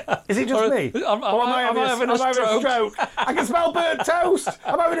 Is it just me? Am I having a stroke? I can smell burnt toast.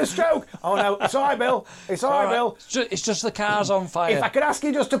 I'm having a stroke. Oh no, it's all right, Bill. It's all right, Bill. It's just the car's on fire. If I could ask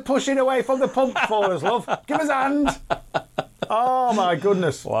you just to push it away from the pump for us, love. Give us a hand. Oh my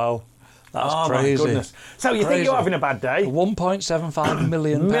goodness. Wow, that's Oh crazy. my goodness. So you think you're having a bad day? £1.75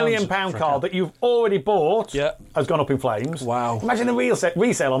 million £1 million car that you've already bought has gone up in flames. Wow. Imagine the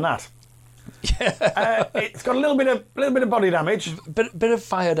resale on that. Yeah. It's got a little bit of body damage. Bit of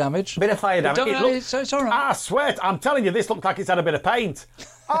fire damage. Bit of fire damage. It's all right. I swear, I'm telling you, this looked like it's had a bit of paint.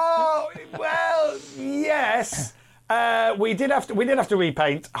 Oh well, yes. We did have to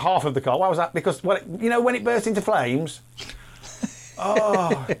repaint half of the car. Why was that? Because when it burst into flames.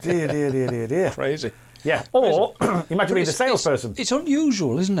 Oh dear. Crazy. Yeah. Or imagine being the salesperson. It's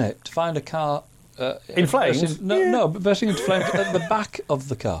unusual, isn't it, to find a car in flames? Bursting into flames at the back of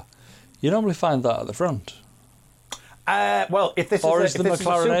the car. You normally find that at the front. Well, if this Or is is the if this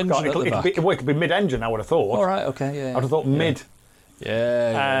McLaren is a engine supercar, at the back? it could be mid-engine. I would have thought. All right. Okay. Yeah. I would have thought mid.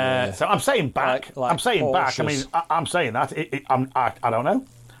 Yeah. So I'm saying back. Like I'm saying back. I mean, Porsches. I'm saying that. I don't know.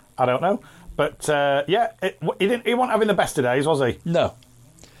 I don't know. But he wasn't having the best of days, was he? No.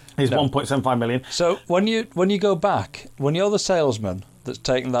 He's 1.75 million. So when you go back, when you're the salesman that's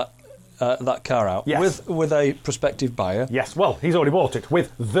taking that car out with a prospective buyer. Yes. Well, he's already bought it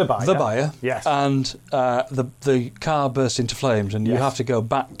with the buyer. The buyer. Yes. And the car bursts into flames, and you have to go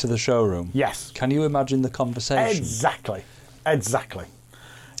back to the showroom. Yes. Can you imagine the conversation? Exactly. You know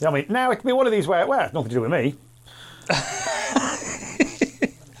what I mean, now it could be one of these where, it's nothing to do with me.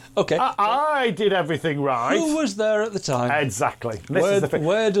 Okay. I did everything right. Who was there at the time? Exactly. This is the thing.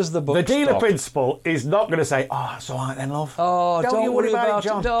 Where does the book The dealer stop? principal is not going to say, it's all right then, love. Oh, don't you worry about it,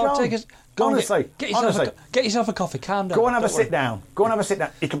 John. John, Take us. Go honestly, get yourself a coffee. Calm down. Go and have a Don't worry. sit down. Go and have a sit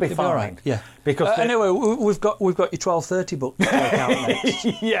down. It'll be You'll fine. be all right. Yeah. Because anyway, we've got your 12:30 book to take out next.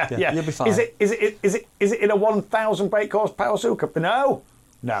 yeah. You'll be fine. Is it in a 1,000 brake horsepower super? No.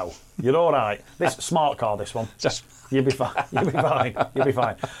 You're all right. This smart car. This one. You'll be fine. You'll be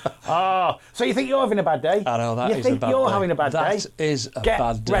fine. Oh, so you think you're having a bad day? I know that you is think a bad you're day. having a bad day? That is a Get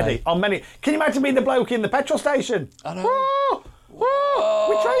bad day. ready. On many. Can you imagine being the bloke in the petrol station? I know.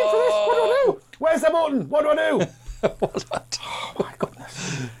 We're trained for this. What do I do? Where's the button? What do I do? What's that? Oh my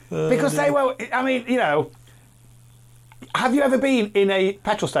goodness. Because have you ever been in a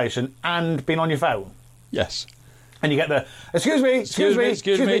petrol station and been on your phone? Yes. And you get the, excuse me.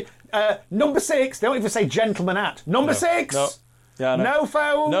 Number 6, they don't even say gentleman at. Number 6. No. Yeah, no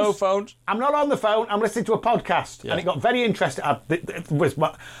phones. No phones. I'm not on the phone, I'm listening to a podcast. Yeah. And it got very interesting.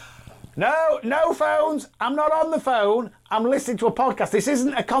 No phones. I'm not on the phone. I'm listening to a podcast. This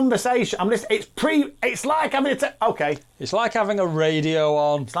isn't a conversation. I'm listening. It's like having okay. It's like having a radio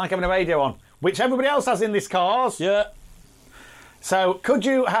on. It's like having a radio on, which everybody else has in these cars. Yeah. So, could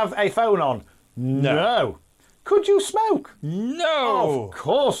you have a phone on? No. Could you smoke? No. Of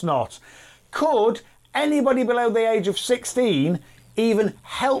course not. Could anybody below the age of 16 even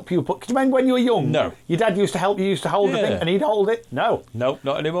help you? Could you remember when you were young? No. Your dad used to help you, used to hold the thing, and he'd hold it? No. Nope,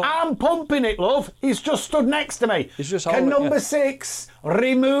 not anymore. I'm pumping it, love. He's just stood next to me. He's just Can holding it, number 6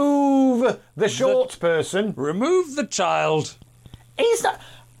 remove the short person? Remove the child. He's not...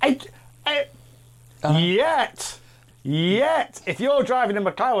 Yet, if you're driving a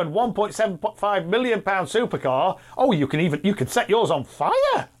McLaren 1.75 million pound supercar, you can set yours on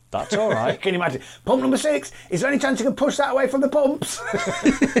fire. That's all right. Can you imagine? Pump number 6. Is there any chance you can push that away from the pumps?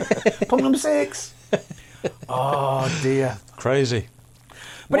 Pump number 6. Oh dear. Crazy.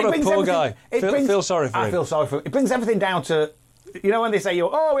 But What a poor guy. Feel sorry for him. I feel sorry for him. It brings everything down to You know when they say, we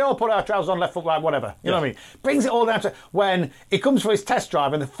all put our trousers on left foot, right, whatever. You know what I mean? Brings it all down to when he comes for his test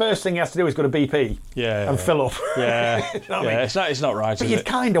drive and the first thing he has to do is go to BP and fill up. Yeah. You know what I mean? It's not right, But is you'd it?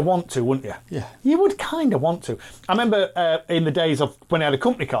 kind of want to, wouldn't you? Yeah. You would kind of want to. I remember in the days of when I had a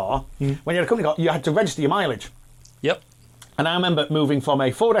company car, you had to register your mileage. Yep. And I remember moving from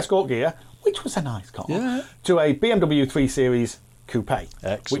a Ford Escort Gear, which was a nice car, Yeah. to a BMW 3 Series Coupe,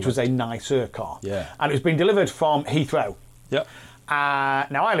 Excellent. which was a nicer car. Yeah. And it was being delivered from Heathrow. Yep.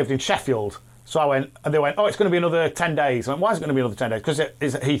 Now, I lived in Sheffield, so I went, and they went, it's going to be another 10 days. I went, why is it going to be another 10 days? Because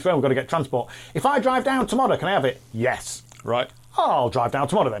it's at Heathrow, we've got to get transport. If I drive down tomorrow, can I have it? Yes. Right. I'll drive down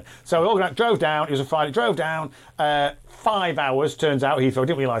tomorrow then. So we all drove down, it was a Friday, drove down, 5 hours, turns out Heathrow, I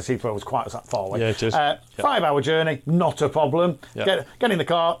didn't realise Heathrow was quite that far away. Yeah, it is. 5-hour journey, not a problem. Yeah. Get in the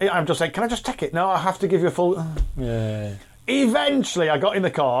car, I'm just saying, can I just take it? No, I have to give you a full... Yeah. Eventually, I got in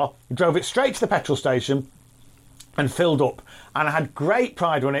the car, drove it straight to the petrol station and filled up. And I had great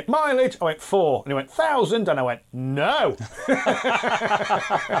pride when it mileage. I went 4, and he went 1,000, and I went no.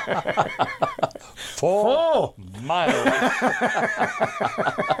 4 miles.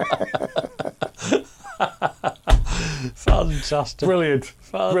 Fantastic. Brilliant.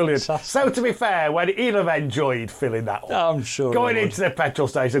 Brilliant. Fantastic. So to be fair, he'd have enjoyed filling that up. I'm sure. Going he would. into the petrol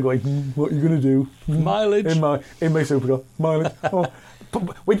station, going, what are you going to do Mileage. in my supercar? Mileage.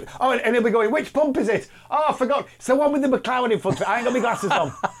 And he'll be going, which pump is it? Oh, I forgot. It's the one with the McLaren in front of it. I ain't got my glasses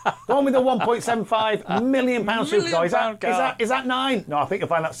on. The one with the £1.75 million supercar. Is that 9? No, I think you'll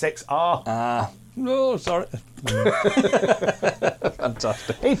find that 6. No, sorry.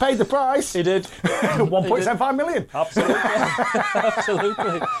 Fantastic. He paid the price. He did. 1.75 million. Absolutely.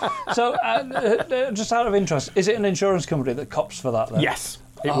 Absolutely. So, just out of interest, is it an insurance company that cops for that then? Yes,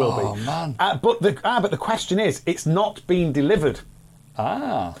 it will be. Oh, man. But the question is, it's not been delivered.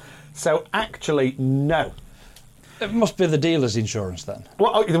 So actually, no. It must be the dealer's insurance then.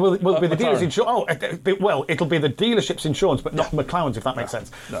 Well, it will be the dealer's McLaren. insurance. Well, it'll be the dealership's insurance, but not McLaren's, if that makes sense.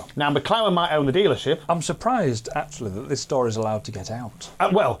 No. Now, McLaren might own the dealership. I'm surprised, actually, that this story is allowed to get out.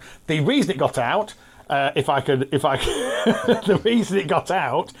 Well, the reason it got out, the reason it got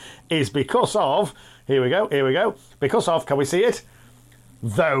out is because of, here we go, because of, can we see it?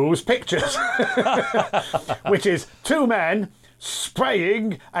 Those pictures. Which is 2 men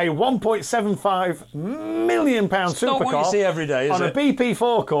spraying a £1.75 million supercar not what you see every day, is on it? a BP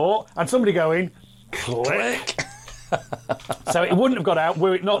forecourt, and somebody going, click. So it wouldn't have got out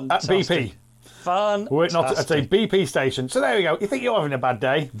were it not at BP. Fantastic. Were it not at a BP station. So there we go. You think you're having a bad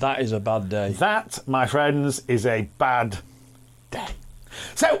day? That is a bad day. That, my friends, is a bad day.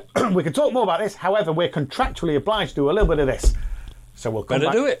 So we can talk more about this. However, we're contractually obliged to do a little bit of this. So we'll come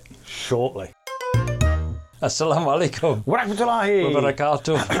Better back do it. shortly. Assalamu alaikum. Wa rahmatullahi.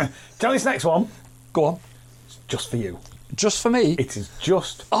 Barakatuh. Tell this next one, Go on. just for you. Just for me? It is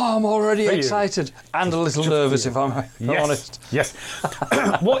just Oh, I'm already For you. excited and a little just nervous, for if I'm honest. Yes.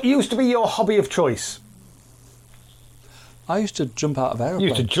 What used to be your hobby of choice? I used to jump out of You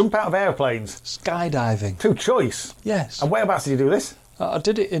aeroplanes. used to jump out of airplanes. Skydiving. To choice. Yes. And whereabouts did you do this? I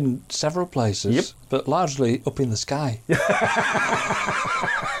did it in several places, Yep. but largely up in the sky.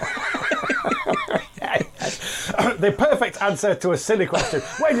 The perfect answer to a silly question.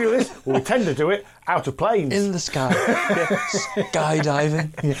 Where do you do this? Well, we tend to do it out of planes. In the sky. Skydiving.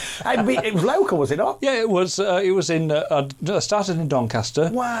 Yeah. It was local, was it not? Yeah, it was. It was in. I started in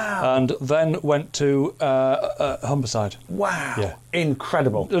Doncaster. Wow. And then went to Humberside. Wow. Yeah.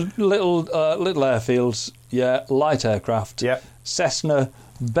 Incredible. Little airfields. Yeah, light aircraft. Yep. Cessna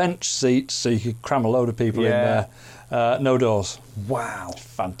bench seats, so you could cram a load of people in Yeah. there. No doors. Wow.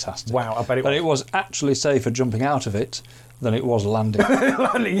 Fantastic. Wow, I bet it But was. it was actually safer jumping out of it than it was landing.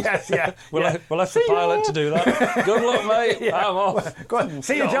 Yes, yeah. We'll yeah. left the See pilot ya. to do that. Good luck, mate. I'm off. Go on.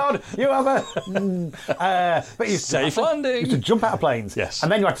 See you, John. You have a... but you Safe You landing. used to jump out of planes. Yes.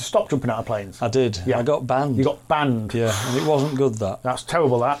 And then you had to stop jumping out of planes. I did. Yeah. I got banned. You got banned. Yeah, and it wasn't good, that. That's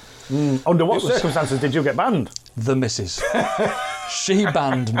terrible, that. Under what circumstances did you get banned? The missus. She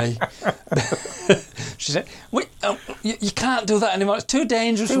banned me. She said, you can't do that anymore. It's too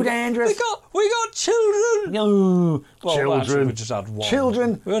dangerous. Too dangerous. We got children. No. Well, Children. actually, we just had one.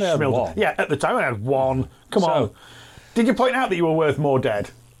 Children. We only had Schmildren. one. Yeah, at the time I had one. Come on. So- Did you point out that you were worth more dead?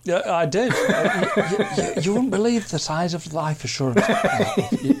 Yeah, I did. You wouldn't believe the size of life assurance.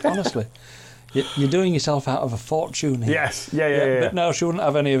 Honestly. You're doing yourself out of a fortune here. Yes. Yeah. But no, she wouldn't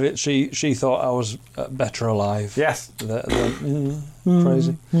have any of it. She thought I was better alive. Yes.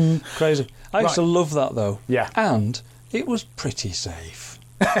 Crazy. Crazy. I used to love that, though. Yeah. And it was pretty safe.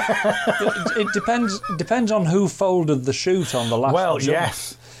 it depends on who folded the chute on the last Well, jump.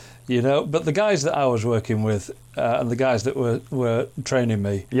 yes. You know, but the guys that I was working with and the guys that were training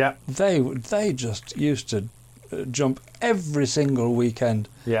me, Yeah. they just used to jump every single weekend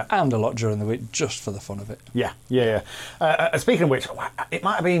Yeah. and a lot during the week just for the fun of it. Yeah. Speaking of which, it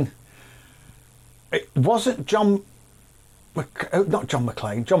might have been. It wasn't John. Not John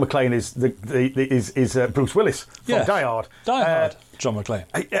McClane. John McClane is Bruce Willis from Yes. Die Hard. Die Hard, John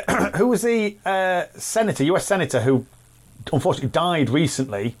McClane. Who was the senator, US senator, who unfortunately died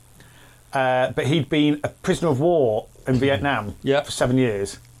recently, but he'd been a prisoner of war in Vietnam Yeah. for 7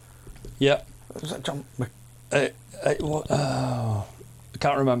 years. Yeah. Was that John? I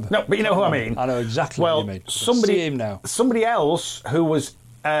can't remember. No, but you know who I mean. I know exactly what you mean. Somebody, See him now. somebody else who was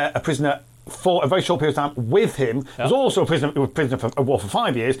a prisoner for a very short period of time with him was also a prisoner of war for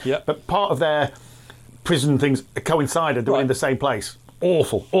 5 years. Yeah. But part of their prison things coincided. They were in the same place.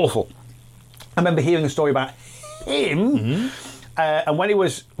 Awful. I remember hearing a story about him, and when he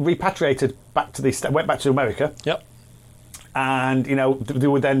was repatriated went back to America. Yep. And they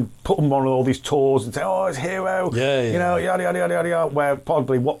would then put him on all these tours and say, "Oh, it's hero," Yeah. yada yada yada yada. Where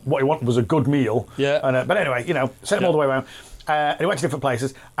probably what he wanted was a good meal. Yeah. And, but anyway, sent him all the way around. And he went to different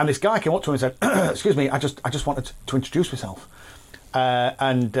places, and this guy came up to him and said, "Excuse me, I just wanted to introduce myself."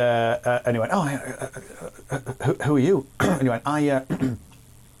 And he went, "Oh, who are you?" And he went, "I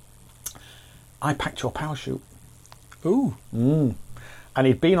packed your parachute." Ooh. And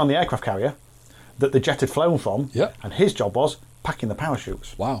he'd been on the aircraft carrier that the jet had flown from, Yeah. and his job was packing the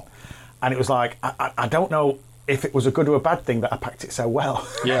parachutes. Wow. And it was like, I don't know if it was a good or a bad thing that I packed it so well.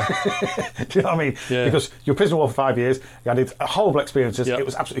 Yeah. Do you know what I mean? Yeah. Because you're a prisoner of war for 5 years, you had horrible experiences, Yeah. it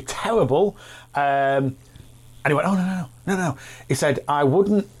was absolutely terrible. And he went, "Oh, no. He said, I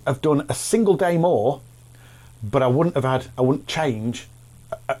wouldn't have done a single day more, but I wouldn't change,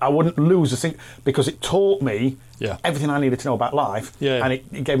 I wouldn't lose a single, because it taught me everything I needed to know about life, Yeah. and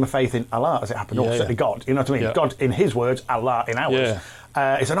it gave me faith in Allah, as it happened, or Yeah, certainly God, you know what I mean? Yeah. God in his words, Allah in ours.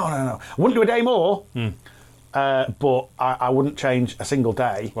 He said, no, I wouldn't do a day more, but I wouldn't change a single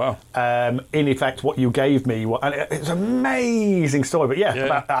day. Wow. In effect, what you gave me, and it's an amazing story, but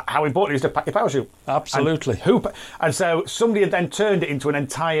about how important it is to pack your parachute. Absolutely. And so somebody had then turned it into an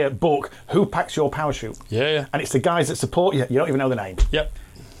entire book, Who Packs Your Parachute? Yeah. And it's the guys that support you. You don't even know the name. Yep.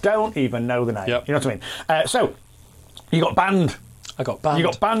 Don't even know the name. Yep. You know what I mean? So, you got banned. I got banned. You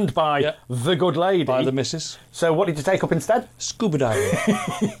got banned by the good lady. by the missus. So what did you take up instead? Scuba diving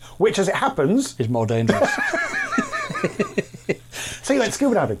Which, as it happens... is more dangerous. So you went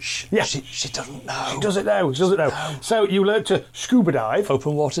scuba diving? Yeah. She doesn't know. She doesn't know. So you learned to scuba dive.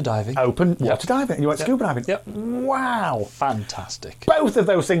 Open water diving. Open water diving. And you went scuba diving. Yep. Wow. Fantastic. Both of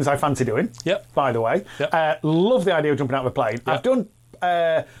those things I fancy doing. Yep. By the way. Yep. Love the idea of jumping out of a plane.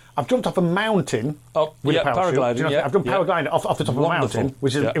 Yep. I've jumped off a mountain with yeah, a parachute. paragliding, Do you know, yeah, I've done yeah. paragliding off the top Wonderful. of a mountain,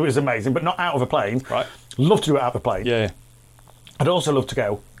 which is Yeah. it was amazing, but not out of a plane. Right. Love to do it out of a plane. Yeah. I'd also love to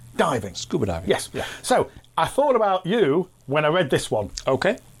go diving. Scuba diving. Yes. Yeah. So I thought about you when I read this one.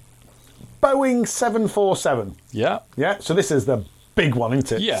 Okay. Boeing 747. Yeah. Yeah. So this is the big one,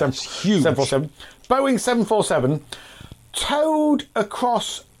 isn't it? Yeah, it's huge. 747. Boeing 747 towed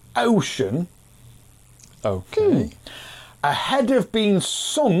across ocean Okay. ahead of being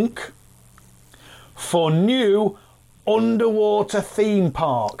sunk for new underwater theme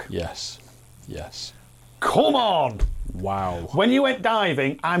park. Yes. Yes. Come on! Wow. When you went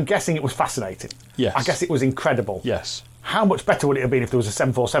diving, I'm guessing it was fascinating. Yes. I guess it was incredible. Yes. How much better would it have been if there was a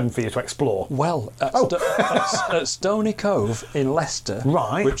 747 for you to explore? Well, at Stony Cove in Leicester,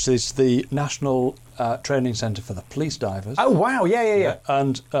 Right. which is the national training centre for the police divers. Oh, wow. Yeah.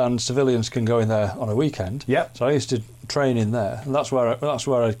 And civilians can go in there on a weekend. Yep. So I used to train in there, and that's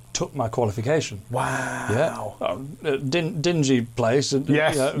where I took my qualification. Wow. Yeah. Dingy place.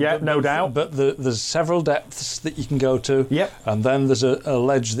 Yes, no doubt. But there's several depths that you can go to. Yep. And then there's a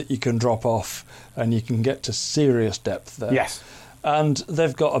ledge that you can drop off, and you can get to serious depth there. Yes. And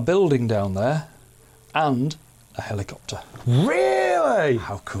they've got a building down there, and a helicopter. Really?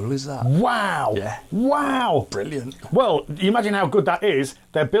 How cool is that? Wow. Yeah. Wow. Brilliant. Well, you imagine how good that is.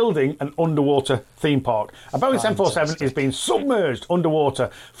 They're building an underwater theme park. A Boeing 747 is being submerged underwater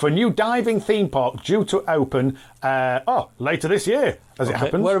for a new diving theme park due to open later this year, as it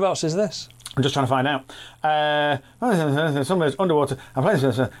happens. Whereabouts is this? I'm just trying to find out. Submerged underwater on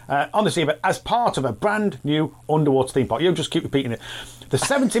the seabed as part of a brand new underwater theme park. You just keep repeating it. The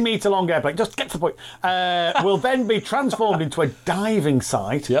 70-metre long airplane, just get to the point, will then be transformed into a diving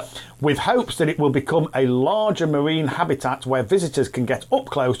site with hopes that it will become a larger marine habitat where visitors can get up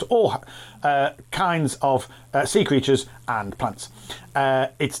close to all kinds of sea creatures and plants.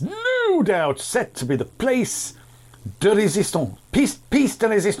 It's no doubt set to be the place de Resistance, Piste de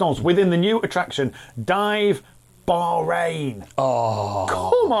Resistance, within the new attraction Dive Bahrain. Oh,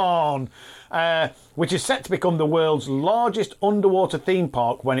 Come on! Which is set to become the world's largest underwater theme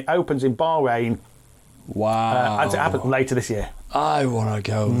park when it opens in Bahrain, wow. as it happens later this year. I want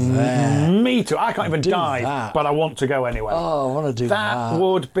to go there. Me too. I can't even dive, that. but I want to go anyway. Oh, I want to do that. That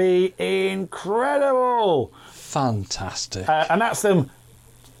would be incredible. Fantastic. And that's them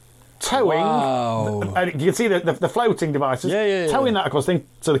towing. Wow. You can see the floating devices. Yeah. Towing that across thing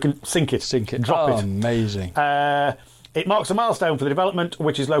so they can sink it. Drop oh, it. Amazing. It marks a milestone for the development,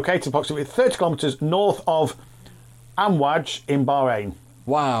 which is located approximately 30 kilometres north of Amwaj in Bahrain.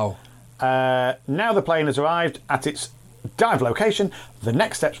 Wow. Now the plane has arrived at its dive location. The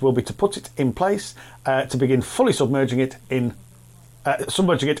next steps will be to put it in place to begin fully submerging it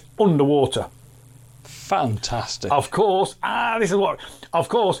underwater. Fantastic. Of course, it's not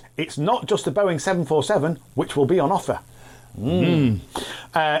just the Boeing 747 which will be on offer. In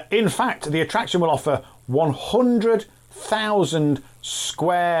fact, the attraction will offer 100,000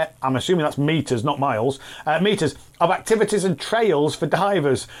 square, I'm assuming that's meters, not miles, meters of activities and trails for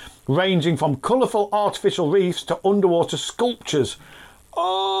divers, ranging from colourful artificial reefs to underwater sculptures.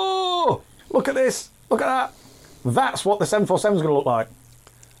 Oh, look at this. Look at that. That's what the 747 is going to look like.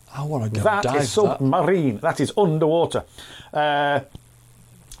 I want to go That dive is submarine. That is underwater.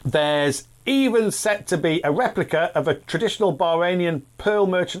 There's even set to be a replica of a traditional Bahrainian pearl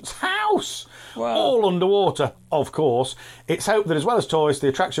merchant's house. Wow. All underwater, of course. It's hoped that as well as tourists, the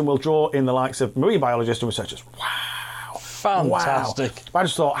attraction will draw in the likes of marine biologists and researchers. Wow. Fantastic. Wow. I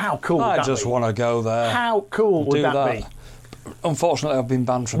just thought, how cool would I that just be? want to go there. How cool would Do that be? Unfortunately, I've been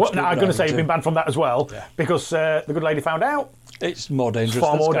banned from What, scuba I'm going to say diving you've been too. banned from that as well, Yeah. because the good lady found out. It's more dangerous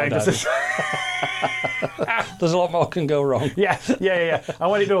Far than more skydiving. dangerous. There's a lot more can go wrong. Yeah.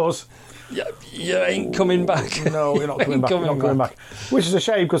 And when it does, You ain't coming back. no, you're not coming back. You're not coming back. Which is a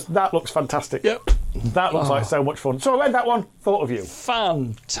shame, because that looks fantastic. Yep. That looks like so much fun. So I read that one, thought of you.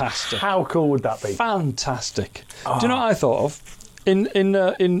 Fantastic. How cool would that be? Fantastic. Do you know what I thought of? In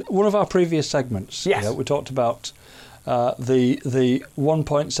one of our previous segments, Yes. we talked about the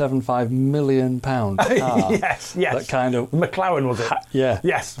 £1.75 million car. Yes. That kind of McLaren, was it?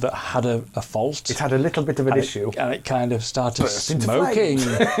 Yes. that had a fault. It had a little bit of an issue. And it kind of started Burst into smoking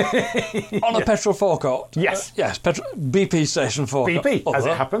on a petrol forecourt. Yes. Yes, BP station forecourt. BP, as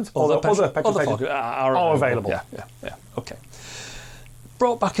it happens. Other petrol stations are available. Yeah. Okay.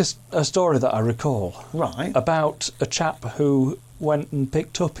 Brought back a story that I recall. Right. About a chap who went and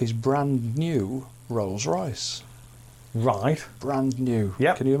picked up his brand new Rolls Royce. Right. Brand new.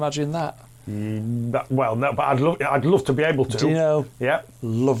 Yep. Can you imagine that? Well, no, but I'd love to be able to. Do you know? Yeah.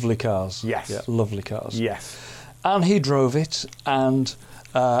 Lovely cars. Yes. Yeah, lovely cars. Yes. And he drove it, and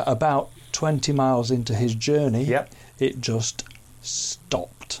about 20 miles into his journey, Yep. it just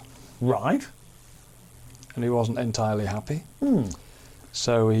stopped. Right. And he wasn't entirely happy.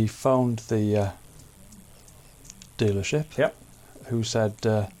 So he phoned the dealership, Yep. who said,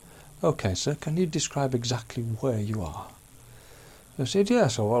 OK, sir, can you describe exactly where you are? I said,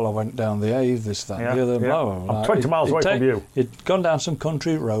 yes. Well, I went down the A, this, that, Yeah, the other, yeah. blah, blah, blah. I'm 20 miles away from you. He'd gone down some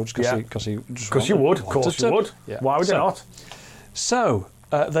country roads because Yeah. he just Because you would. Of wanted course to. you would. Yeah. Why would you not? So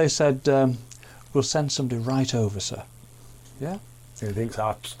they said, we'll send somebody right over, sir. Yeah? He thinks,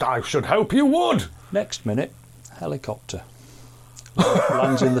 I should hope you would. Next minute, helicopter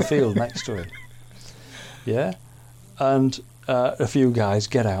lands in the field next to him. Yeah? And a few guys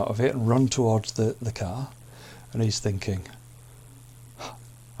get out of it and run towards the car. And he's thinking,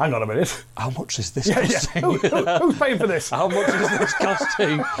 Hang on a minute. how much is this Yeah. costing? Who's paying for this? How much is this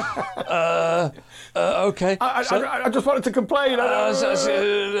costing? Okay. I just wanted to complain.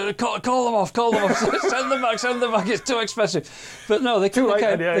 Call them off. Send them back. It's too expensive. But no, they Too late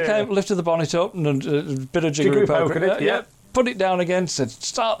then, they came, lifted the bonnet up and a bit of jiggery poker. it, yeah. Put it down again. Said,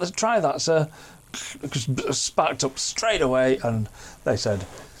 try that, sir. Sparked up straight away, and they said,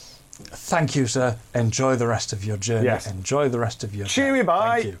 "Thank you, sir. Enjoy the rest of your journey. Yes. Enjoy the rest of your Cheery day.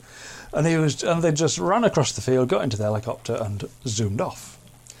 bye." Thank you." And they just ran across the field, got into the helicopter, and zoomed off.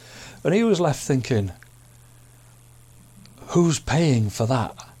 And he was left thinking, who's paying for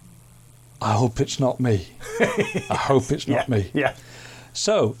that? I hope it's not me. I hope it's not me. Yeah.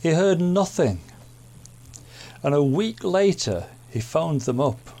 So he heard nothing. And a week later, he phoned them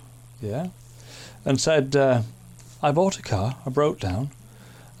up, and said, I bought a car, I broke down,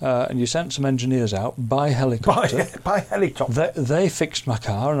 and you sent some engineers out by helicopter. By helicopter. They fixed my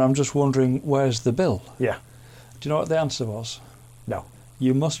car, and I'm just wondering, where's the bill? Yeah. Do you know what the answer was? No.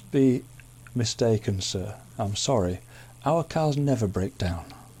 You must be mistaken, sir. I'm sorry. Our cars never break down.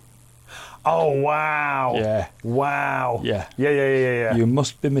 Oh, wow. Yeah. Wow. Yeah. Yeah. You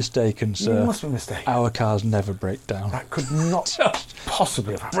must be mistaken, sir. You must be mistaken. Our cars never break down. That could not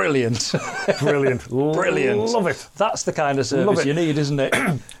possibly have happened. Brilliant. Brilliant. Brilliant. Love it. That's the kind of service you need, isn't it?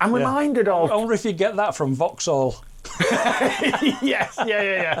 I'm reminded of... I wonder if you get that from Vauxhall. Yes,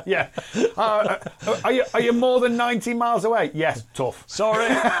 yeah. Are you more than 90 miles away? Yes, tough.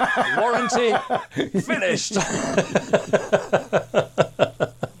 Sorry, warranty finished.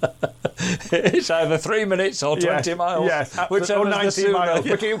 It's either 3 minutes or 20 miles. Yes, whichever or 90 miles.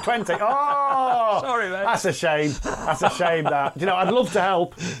 Which are you 20? Oh, sorry, mate. That's a shame. That's a shame. That I'd love to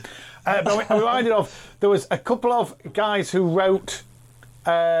help. But I'm reminded of there was a couple of guys who wrote.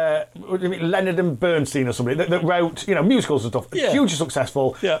 What do you mean, Leonard and Bernstein or somebody that wrote musicals and stuff. Yeah. Hugely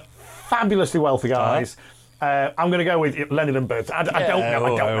successful. Yeah. Fabulously wealthy guys. I'm going to go with Leonard and Bernstein. I don't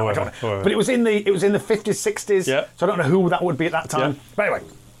know. But it was in the 50s, 60s. Yeah. So I don't know who that would be at that time. Yeah. But anyway.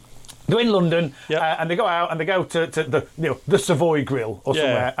 They're in London, Yeah. and they go out and they go to the Savoy Grill or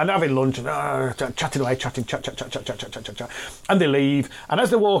somewhere, and they're having lunch and chatting away, chat, and they leave. And as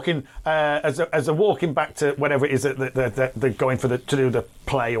they're walking, as they're walking back to whatever it is that they're going to do the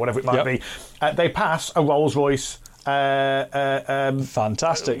play or whatever it might be, they pass a Rolls Royce.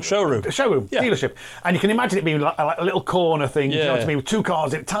 Fantastic showroom, yeah. Dealership, and you can imagine it being like a little corner thing. You know what I mean, with two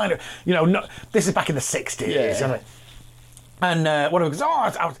cars in it, tiny. This is back in the 60s. Yeah. And one of them goes,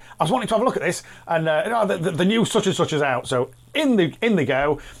 I was wanting to have a look at this, and the new such and such is out. So in they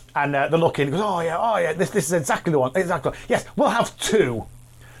go, and they're looking. He goes, oh yeah, this is exactly the one. Exactly. Yes, we'll have two.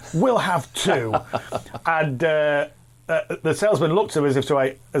 And the salesman looked at him as if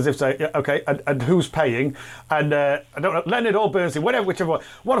to say, yeah, okay, and who's paying? And I don't know, Leonard or Bernstein, whichever one.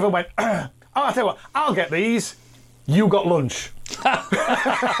 One of them went, oh, I'll tell you what, I'll get these. You got lunch.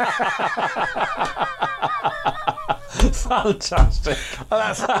 Fantastic.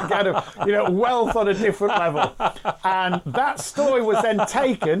 That's kind of wealth on a different level. And that story was then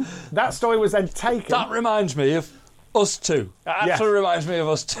taken. That reminds me of us two. It actually reminds me of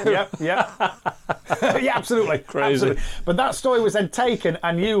us two. Yep. Yeah, absolutely. Crazy. Absolutely. But that story was then taken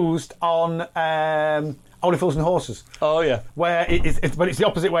and used on Only Fools and Horses. Oh yeah. Where but it's the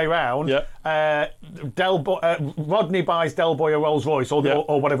opposite way round. Yeah. Rodney buys Del Boy a Rolls Royce or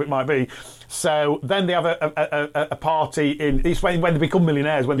whatever it might be. So then they have a party it's when they become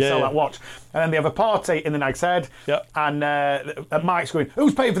millionaires, when they sell that watch. And then they have a party in the Nag's Head. Yeah. And Mike's going,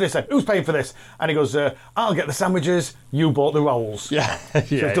 who's paying for this then? Who's paying for this? And he goes, I'll get the sandwiches, you bought the rolls. Yeah. So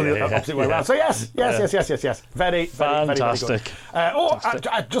it's done the opposite way around. So yes. Very, fantastic. Very good.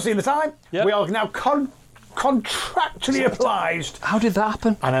 I've just seen the time. Yep. We are now contractually obliged. How did that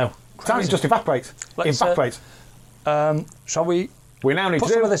happen? I know. Time just evaporates. Shall we We now need put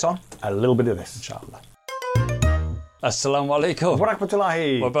to some do of this on? a little bit of this. Inshallah. Assalamu alaikum. Wa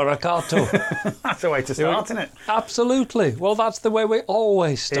rahmatullahi. Wa barakatuh. That's the way to start, isn't it? Absolutely. Well, that's the way we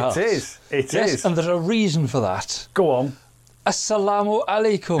always start. It is. It yes, is. and there's a reason for that. Go on. Assalamu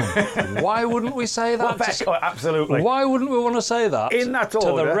alaikum. Why wouldn't we say that? Absolutely. Why wouldn't we want to say that in that to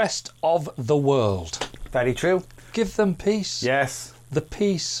order the rest of the world? Very true. Give them peace. Yes. The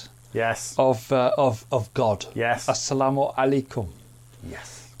peace. Yes. Of God. Yes. Assalamu alaikum.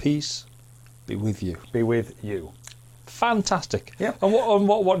 Yes. Peace be with you. Be with you. Fantastic. Yeah. And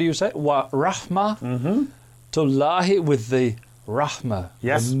what do you say? Wa rahma. Mm-hmm. Tullahi, with the rahma.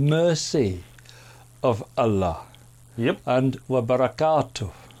 Yes. The mercy of Allah. Yep. And wa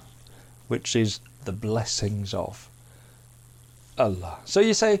barakatuh, which is the blessings of Allah. So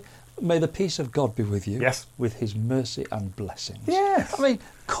you say, may the peace of God be with you. Yes. With his mercy and blessings. Yes. I mean,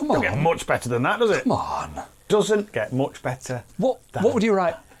 come on. Doesn't get much better than that, does it? Come on. Doesn't get much better. What would you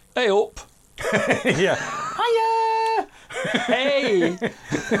write? Hey up. Yeah. Hiya. Hey.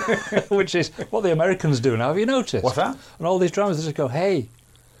 Which is what the Americans do now. Have you noticed? What's that? And all these dramas, they just go, hey.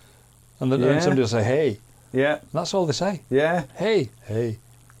 And then somebody will say, hey. Yeah. And that's all they say. Yeah. Hey.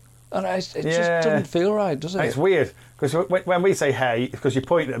 And it just doesn't feel right, does it? It's weird, because when we say hey, it's because you're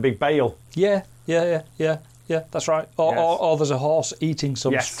pointing at a big bale. Yeah, that's right. Or there's a horse eating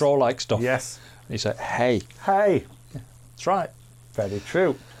some straw-like stuff. Yes. And you say, hey. Hey. Yeah, that's right. Very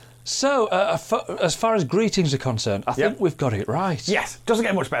true. So, as far as greetings are concerned, I think we've got it right. Yes. Doesn't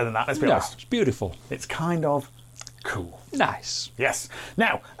get much better than that, let's be honest. It's beautiful. It's kind of cool. Nice. Yes.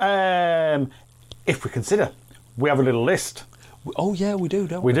 Now, if we consider, we have a little list. Oh, yeah, we do,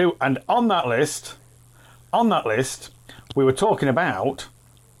 don't we? We do. And on that list, we were talking about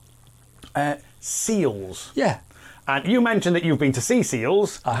seals. Yeah. And you mentioned that you've been to see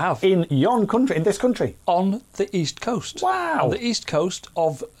seals. I have. In yon country, in this country. On the east coast. Wow. On the east coast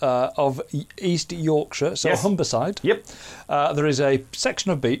of East Yorkshire, so Yes. Humberside. Yep. There is a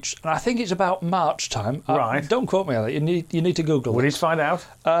section of beach, and I think it's about March time. Right. Don't quote me on it. You need to Google We need this. to find out.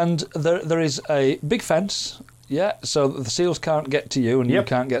 And there is a big fence, so that the seals can't get to you and you Yep.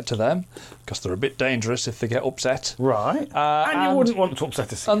 can't get to them, because they're a bit dangerous if they get upset. Right. And you and- wouldn't want to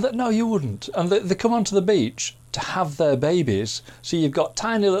upset a seal. And no, you wouldn't. And they come onto the beach to have their babies. So you've got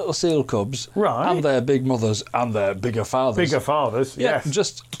tiny little seal cubs, Right. and their big mothers and their bigger fathers. Bigger fathers, Yeah, yes.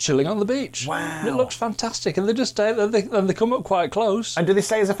 just chilling on the beach. Wow. And it looks fantastic. And they just stay there, and they come up quite close. And do they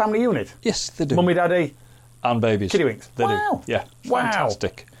stay as a family unit? Yes, they do. Mummy, daddy? And babies. Kiddywinks. They Wow. do. Yeah. Wow.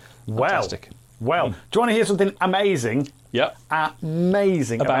 Fantastic. Well. Fantastic. Well, do you want to hear something amazing? Yeah.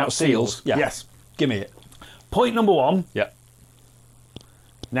 Amazing About seals. Yeah. Yes. Give me it. Point number one. Yeah.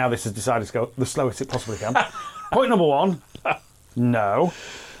 Now this has decided to go the slowest it possibly can. Point number one. No.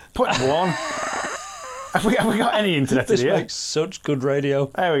 Point number one. Have we got any internet in This here? makes such good radio.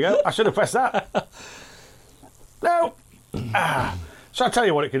 There we go. I should have pressed that. No. Shall I tell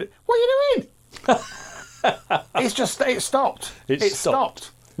you what it could do? What are you doing? It stopped. It It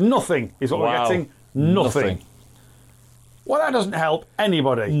stopped. Nothing is what we're Wow. getting. Nothing. Nothing. Well, that doesn't help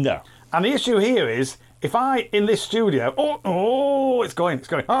anybody. No. And the issue here is, if I, in this studio, it's going.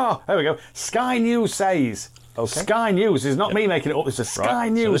 Oh, there we go. Sky News says. Okay. Sky News is not me making it up. It's a Sky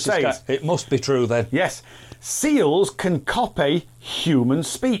Right. News So this is says. it must be true then. Yes. Seals can copy human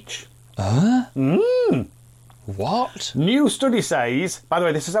speech. What? New study says, by the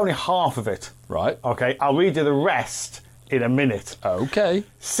way, this is only half of it. Right. Okay, I'll read you the rest in a minute. Okay.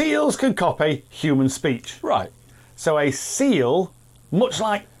 Seals can copy human speech. Right. So a seal, much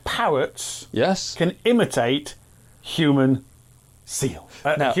like parrots, Yes. can imitate human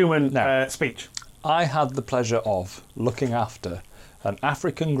Now- speech. I had the pleasure of looking after an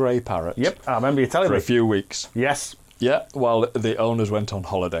African grey parrot Yep, I remember you telling for me. a few weeks. Yes, Yeah, while the owners went on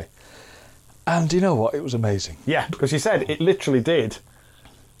holiday. And you know what? It was amazing. yeah, because you said it literally did.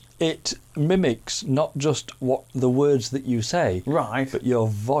 It mimics not just what the words that you say, Right. but your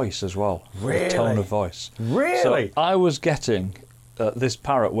voice as well. Really? The tone of voice. Really? So I was getting this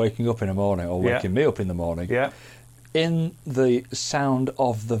parrot waking up in the morning, or Yeah. waking me up in the morning, Yeah. in the sound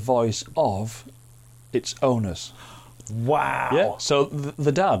of the voice of its owners. Wow. Yeah. So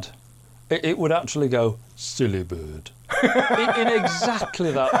the dad, it would actually go, "Silly bird," in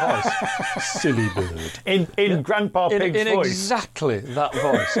exactly that voice. "Silly bird." In Grandpa Pig's In voice. exactly that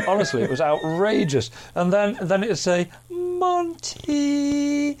voice. Honestly, it was outrageous. And then it'd say,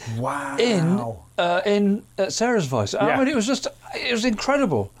 "Monty," Wow. in Sarah's voice. Yeah. I mean, it was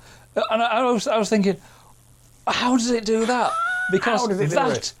incredible. And I was thinking, how does it do that? Because How does it do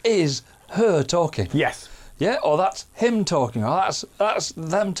that is her talking. Yes. Yeah, or that's him talking, or that's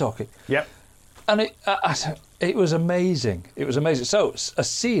them talking. Yep. And it was amazing. It was amazing. So a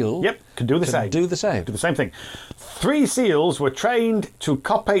seal Yep. Can do the same. do the same. Do the same thing. 3 seals were trained to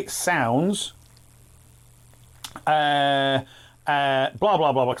copy sounds. Blah blah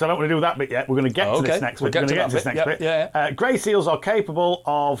blah blah. Because I don't want to do that bit yet. We're going to get to Okay, this next we'll bit. get We're to going to get that to this bit. next Yep, bit. yeah. Grey seals are capable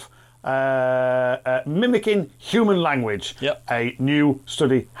of mimicking human language. Yep. A new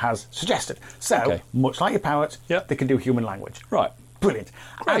study has suggested. So Okay. much like your parrot, Yep. they can do human language. Right. Brilliant.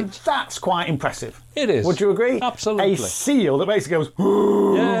 And that's quite impressive. It is. Would you agree? Absolutely. A seal that basically goes,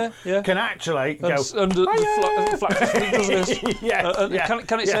 Yeah, yeah. can actually go. And the flap does this. Yes, yeah,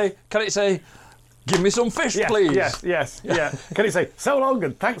 Can it yeah. say, "Give me some fish, Yes, please"? yes, yeah. Can it say, so long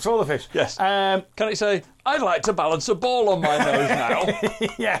and thanks for all the fish? Yes. Can Can it say, "I'd like to balance a ball on my nose now"?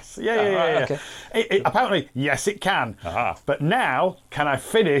 yes, yeah. right, okay. Apparently, yes, it can. Aha. But now, can I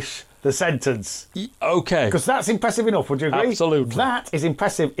finish the sentence? Okay. Because that's impressive enough, would you agree? Absolutely. That is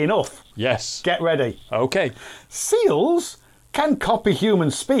impressive enough. Yes. Get ready. Okay. Seals can copy human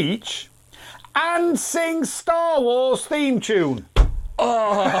speech and sing Star Wars theme tune.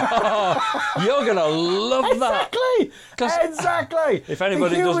 You're gonna love that. Exactly. 'Cause Exactly. if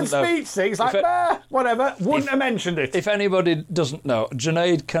anybody the human doesn't know- speech thing, it's like, if it- whatever. Wouldn't have mentioned it. If anybody doesn't know,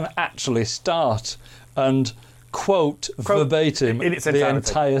 Junaid can actually start and quote verbatim in its the entirety.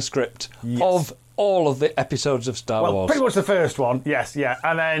 entire script Yes. of all of the episodes of Star Well, Wars. pretty much the first one, yes, yeah,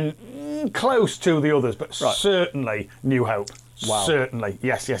 and then close to the others, but certainly New Hope. Wow. Certainly,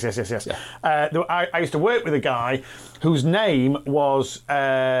 yes. I used to work with a guy whose name was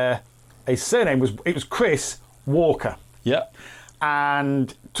his surname was Chris Walker, Yeah.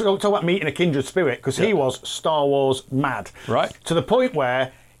 and talk about meeting a kindred spirit because he was Star Wars mad, Right. To the point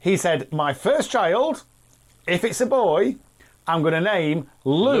where he said, "My first child, if it's a boy, I'm going to name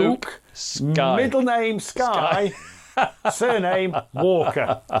Luke Sky. middle name Sky. Surname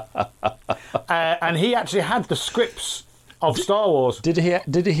Walker. And he actually had the scripts of Star Wars. Did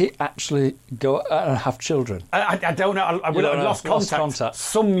he actually go and have children? I don't know. I would don't have know. lost Lost contact contact.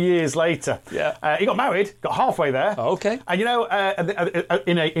 some years later. Yeah. He got married, got halfway there. Oh, okay. And you know,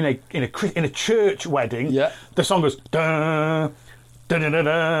 in a church wedding, Yeah. the song goes da da da da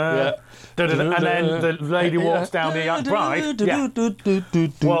da. Yeah. And then the lady walks down the bride. Yeah.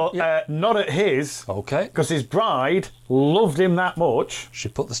 Well, not at his. Okay. Because his bride loved him that much. She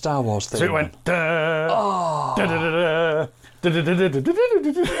put the Star Wars thing. So it went da da da da da.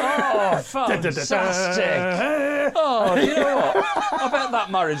 Oh, fantastic! Oh, you know what? I bet that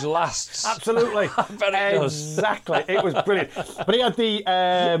marriage lasts. Absolutely. I bet it does. Exactly. It was brilliant. But he had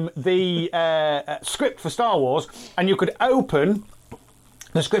the script for Star Wars, and you could open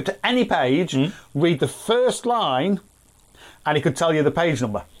the script at any page, read the first line, and he could tell you the page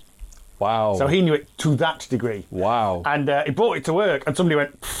number. Wow. So he knew it to that degree. Wow. And he brought it to work, and somebody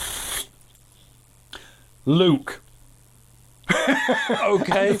went, Luke.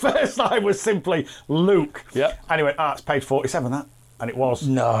 Okay. The first line was simply Luke. Yep. And he went, it's page 47, that. And it was.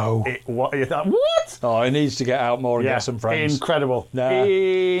 No. It was. You thought, what? Oh, he needs to get out more and Yeah, get some friends. incredible. Nah.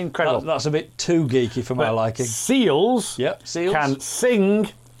 Incredible. That's a bit too geeky for my liking. Seals, Yep, Seals. can sing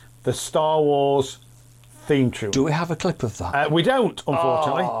the Star Wars theme tune. Do we have a clip of that? We don't,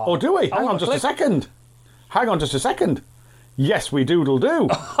 unfortunately. Oh. Or do we? Hang want on a just a clip. second. Hang on just a second. Yes, we doodle do.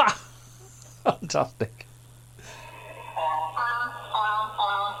 Fantastic.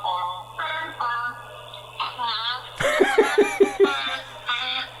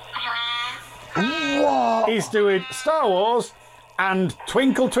 He's doing Star Wars and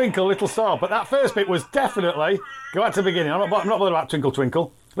Twinkle Twinkle Little Star. But that first bit was definitely... Go back to the beginning. I'm not bothered about Twinkle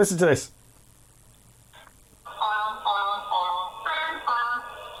Twinkle. Listen to this.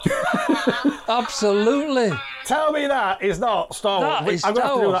 Absolutely. Tell me that is not Star Wars. That is I'm going to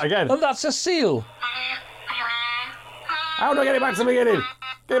have to do that again. And that's a seal. How do I get it back to the beginning?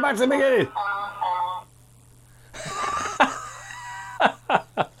 Get it back to the beginning.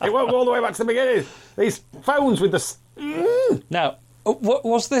 It won't go all the way back to the beginning. These phones with the... Now, what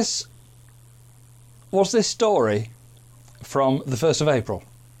was this? Was this story from the 1st of April?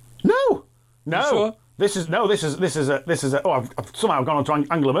 No. No. sure? This is a. Oh, I've somehow gone on to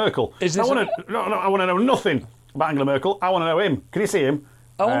Angela Merkel. Is I this want to. No, I want to know nothing about Angela Merkel. I want to know him. Can you see him?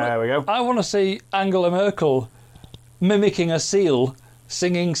 There we go. I want to see Angela Merkel mimicking a seal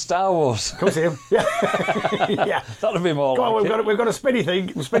singing Star Wars. Can we see him? Yeah. Yeah. That'd be more Come on, like we've got a spinny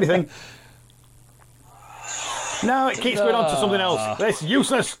thing. No, it keeps going on to something else. This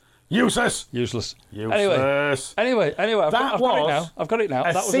useless. Useless. Anyway, I've got it now.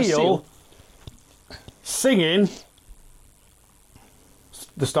 A That was seal singing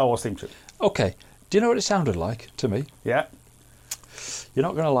the Star Wars theme tune. Okay. Do you know what it sounded like to me? Yeah. You're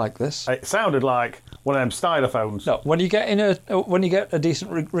not going to like this. It sounded like one of them stylophones. No, when you get a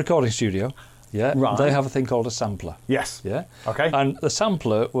decent recording studio, yeah, Right. they have a thing called a sampler. Yes. Yeah. Okay. And the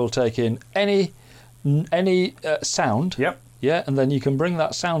sampler will take in any sound. Yep. Yeah, and then you can bring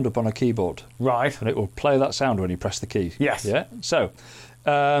that sound up on a keyboard, Right. and it will play that sound when you press the key. Yes. Yeah. So,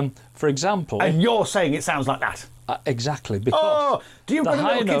 for example, And you're saying it sounds like that. exactly because Oh, do you the go to high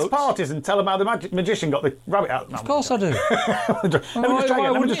little kids' notes- parties and tell them how the magician got the rabbit out? No, Of course I do. Let me just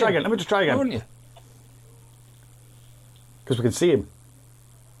try again. Let me just try Why again. wouldn't you? Because we can see him.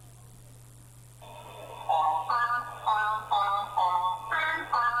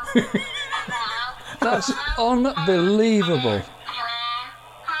 That's unbelievable.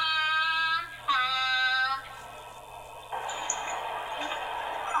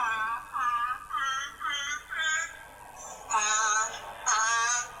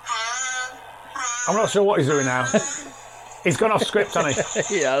 I'm not sure what he's doing now. He's gone off script, hasn't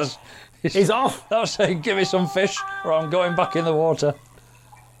he? He has. He's off. That was saying, "Give me some fish, or I'm going back in the water."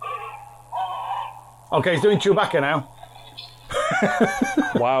 Okay, he's doing Chewbacca now.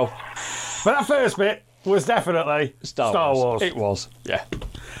 Wow. But that first bit was definitely Star Wars. It was. Yeah.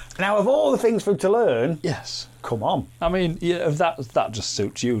 Now, of all the things for him to learn, Yes. come on. I mean, yeah, that just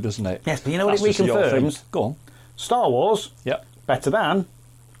suits you, doesn't it? Yes, but you know what That's it just your thing. reconfirms? Go on. Star Wars, Yep. better than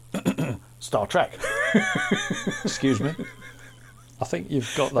Star Trek. Excuse me. I think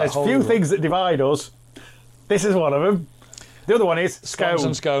you've got that There's whole... few things that divide us. This is one of them. The other one is Scones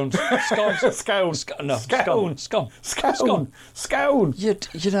and scone. scones. Scone. No, Scone. scone. Scone. Scone. You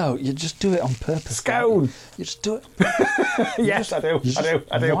just do it on purpose. Scone. You just do it. Yes, I do.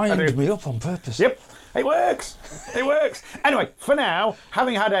 I do. Wind me up on purpose. Yep. It works. It works. Anyway, for now,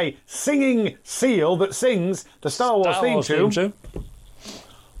 having had a singing seal that sings the Star Wars theme tune,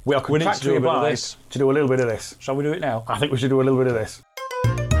 we are contractually obliged to do a little bit of this. Shall we do it now? I think we should do a little bit of this.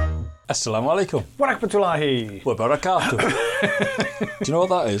 Assalamu alaikum. Wa rahmatullahi. Wa barakatuh. Do you know what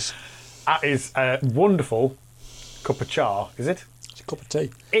that is? That is a wonderful cup of char, is it? It's a cup of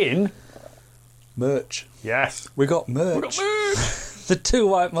tea. In Merch. yes. We got merch. We got merch. The two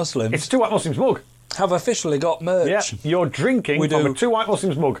white Muslims It's Two White Muslims mug. have officially got merch. Yeah, you're drinking We from do. a Two White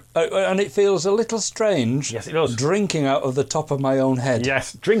Muslims mug. And it feels a little strange. Yes, it does. Drinking out of the top of my own head.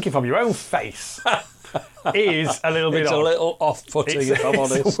 Yes, drinking from your own face is a little bit It's odd. a little off-putting, if I'm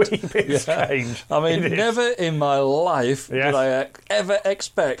honest. It's a wee bit strange. I mean, It is. never in my life Yes. did I ever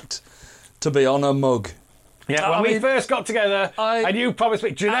expect to be on a mug. Yeah, I when we mean, first got together, and you promised me,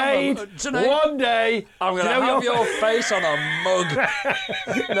 Junaid, Junaid, one day I'm going to have your face on a mug.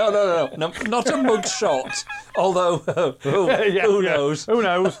 No, not a mug shot. Although, who knows? Who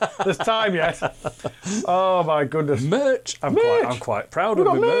knows? There's time yet. Oh my goodness. Merch. I'm quite proud We've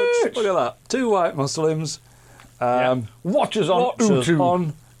of got my merch. merch. Look at that. Two white Muslims. Watch us on Watch us YouTube.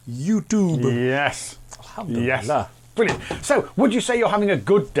 on YouTube. Yes. Alhamdulillah. Yes. Brilliant. So, would you say you're having a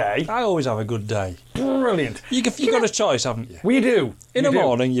good day? I always have a good day. Brilliant. You've got a choice, haven't you? We do. In We the do.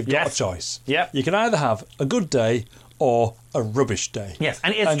 morning, you've got Yes. a choice. Yep. You can either have a good day or a rubbish day. Yes,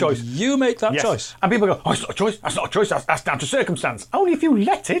 and it's a choice. You make that Yes. choice. And people go, oh, it's not a choice. That's not a choice. That's down to circumstance. Only if you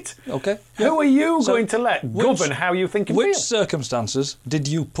let it. Okay. Who are you So going to let govern how you think and Which feel? circumstances did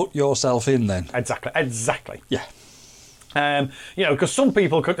you put yourself in then? Exactly. Yeah. Because some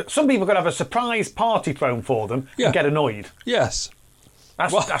people could have a surprise party thrown for them Yeah. and get annoyed. Yes.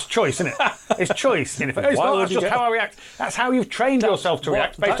 That's choice, isn't it? It's choice. In effect. It's Why not would that's you just get- how I react. That's how you've trained yourself to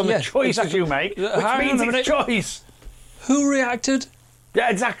react based on the choices exactly. you make, which Hang on means a it's minute. choice. Who reacted? Yeah,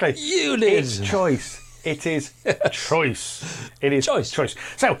 exactly. You did. It's choice. It is choice. It is Choice.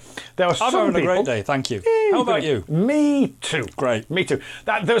 So there are I'm some having people. a great day, thank you. How about you? Me too. Great. Me too.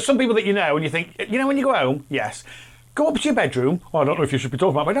 There are some people that you know, and you think, when you go home, yes, go up to your bedroom. Oh, I don't know if you should be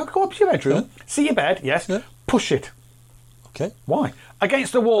talking about, but no, go up to your bedroom, see your bed, yes, push it. Okay. Why?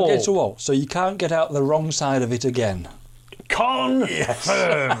 Against the wall. Against a wall, so you can't get out the wrong side of it again. Confirmed.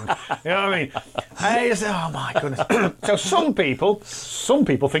 You know what I mean? Oh my goodness. So some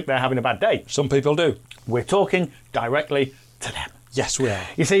people think they're having a bad day. Some people do. We're talking directly to them. Yes, we are.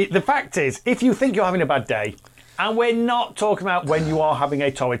 You see, the fact is, if you think you're having a bad day, and we're not talking about when you are having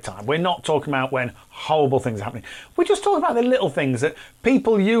a torrid time, we're not talking about when horrible things are happening. We're just talking about the little things that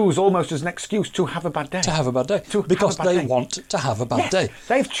people use almost as an excuse to have a bad day. To have a bad day. To have Because a bad they day. want to have a bad Yes, day.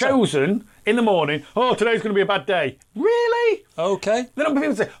 they've chosen in the morning, oh, today's going to be a bad day. Really? Okay. The number of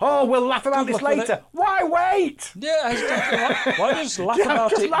people say, oh, we'll laugh about Good this luck with later. it. Why wait? Yeah, exactly. Why just laugh about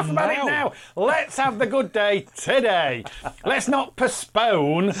Just it laugh about it now. Let's have the good day today. Let's not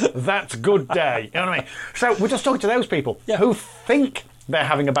postpone that good day. You know what I mean? So we're just talking to those people who think they're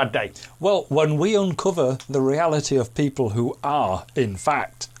having a bad day. Well, when we uncover the reality of people who are, in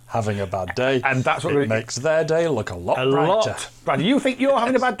fact, having a bad day, And that's what it we're- makes their day look a lot A brighter. lot. Brad, you think you're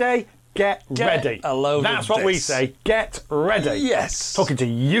having a bad day? Get ready. a load That's of what we this. say. Get ready. Yes. Talking to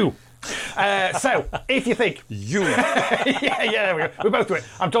you. So, if you think... You. yeah, there we go. We both do it.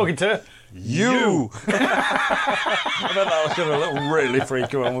 I'm talking to... You. I bet that was going to look really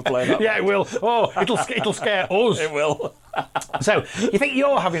freaky when we play that. Yeah, it will. Oh, it'll scare us. It will. So, you think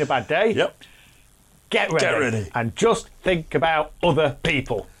you're having a bad day? Yep. Get ready. Get ready. And just think about other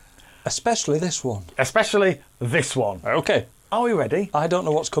people. Especially this one. Especially this one. Okay. Are we ready? I don't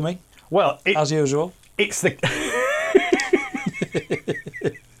know what's coming, Well, as usual. it's the...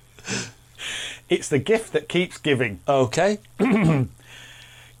 It's the gift that keeps giving. Okay.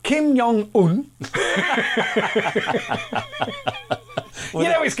 Kim Jong-un. You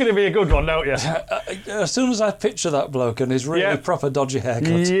know it's going to be a good one, don't you? As soon as I picture that bloke and his really Yeah. proper dodgy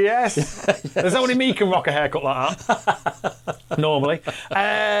haircut. Yes. There's only me can rock a haircut like that. Normally.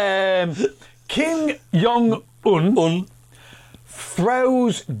 Kim Jong-un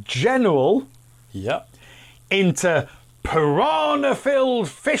throws General Yep. into piranha-filled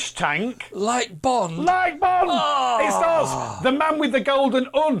fish tank. Like Bond. Like Bond! It starts, the man with the golden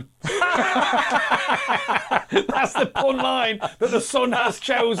un. That's the pun line that the Sun has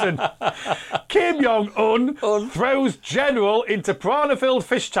chosen. Kim Jong-un throws General into piranha-filled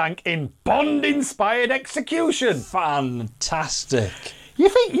fish tank in Bond-inspired execution. Fantastic. You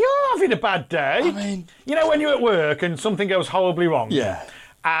think you're having a bad day? I mean... You know when you're at work and something goes horribly wrong? Yeah.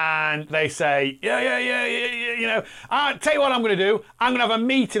 And they say, yeah, you know, I'll tell you what I'm going to do. I'm going to have a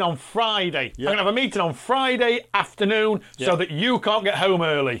meeting on Friday. Yeah. I'm going to have a meeting on Friday afternoon so that you can't get home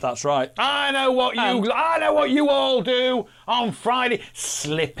early. That's right. I know what you all do on Friday,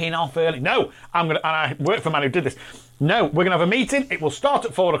 slipping off early. No, and I work for a man who did this. No, we're going to have a meeting. It will start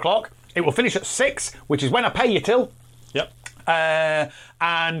at 4 o'clock. It will finish at 6, which is when I pay you till. Yep.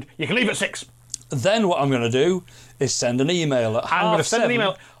 And you can leave at 6. Then what I'm going to do is send an email at I'm going to send an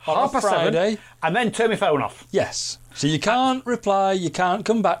email on half past Friday. 7 and then turn my phone off. Yes. So you can't reply, you can't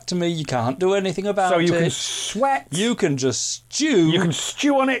come back to me, you can't do anything about it. So you can sweat. You can just stew. You can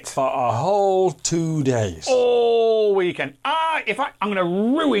stew on it for a whole 2 days. All weekend. I'm going to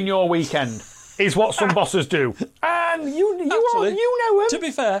ruin your weekend, is what some bosses do. And you know them. To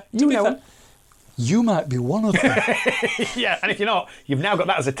be fair, them. You might be one of them. Yeah, and if you're not, you've now got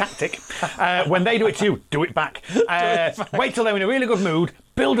that as a tactic. When they do it to you, do it back. Wait till they're in a really good mood,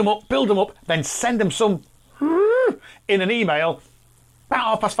 build them up, then send them some in an email.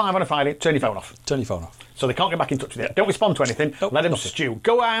 About 5:30 on a Friday, turn your phone off. Turn your phone off. So they can't get back in touch with you. Don't respond to anything. Nope, let them stew.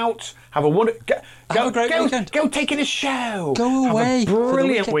 Go out, have a great weekend. Go take in a show. Go away. Have a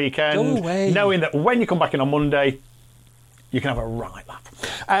brilliant for the weekend. Go away. Knowing that when you come back in on Monday, you can have a right laugh.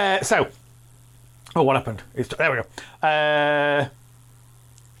 Oh, what happened? There we go.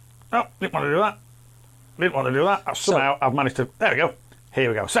 Didn't want to do that. Somehow I've managed to... There we go. Here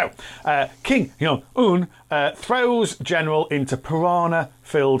we go. So, King Jong-un throws general into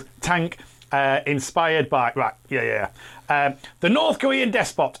piranha-filled tank inspired by... Right, yeah. The North Korean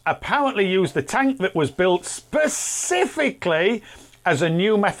despot apparently used the tank that was built specifically as a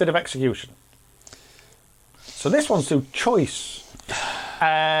new method of execution. So this one's through choice.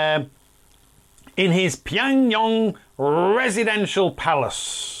 In his Pyongyang residential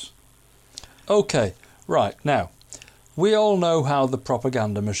palace. Okay, right. Now, we all know how the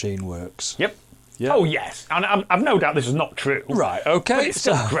propaganda machine works. Yep. Yeah. Oh, yes. And I've no doubt this is not true. Right, okay. But it's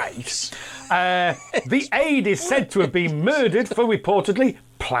still great. The aide is said to have been murdered for reportedly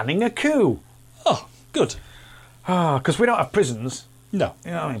planning a coup. Oh, good. Because we don't have prisons. No.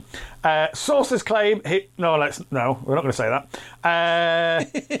 You know what I mean? Sources claim... No, we're not going to say that.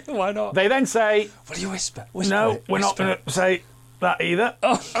 Why not? They then say... What do you whisper? No, we're not going to say that either.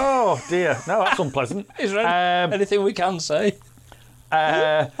 Oh, dear. No, that's unpleasant. Is there anything we can say?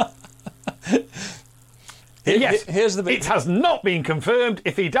 Yes, here's the bit. It has not been confirmed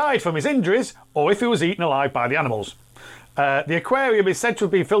if he died from his injuries or if he was eaten alive by the animals. The aquarium is said to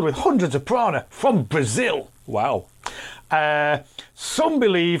have been filled with hundreds of piranha from Brazil. Wow. Some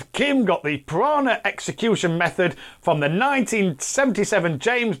believe Kim got the piranha execution method from the 1977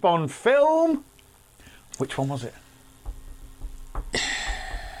 James Bond film. Which one was it?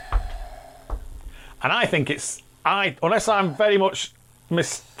 And I think unless I'm very much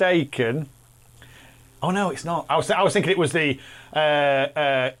mistaken. Oh no, it's not. I was thinking it was the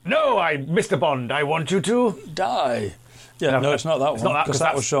Mr. Bond, I want you to die. Yeah, no, it's not that one. Because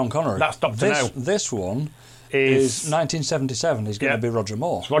that was Sean Connery. That's Dr. No. This one is 1977. He's going to be Roger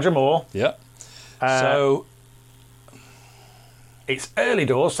Moore. It's Roger Moore. Yeah. So it's early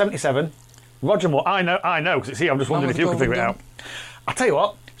doors, 77. Roger Moore. I know, because it's here. I'm just wondering if you can figure it out. I'll tell you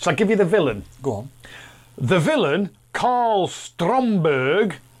what. Shall I give you the villain? Go on. The villain, Carl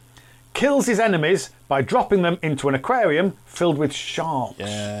Stromberg, kills his enemies by dropping them into an aquarium filled with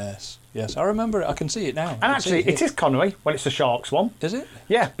sharks. Yes, I remember it. I can see it now. And actually, it is Connery when it's the sharks one. Is it?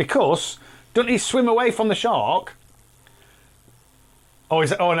 Yeah, because doesn't he swim away from the shark? Or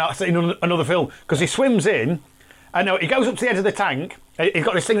is it? Oh no, it's in another film because he swims in. I know he goes up to the edge of the tank. He's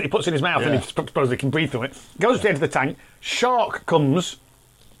got this thing that he puts in his mouth, and he supposedly can breathe through it. Goes up to the edge of the tank. Shark comes.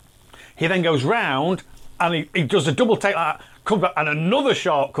 He then goes round, and he does a double take like that. Comes back, and another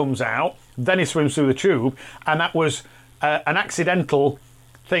shark comes out. Then he swims through the tube, and that was an accidental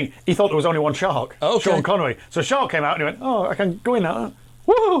thing. He thought there was only one shark. Okay. Sean Connery. So shark came out, and he went, "Oh, I can go in now."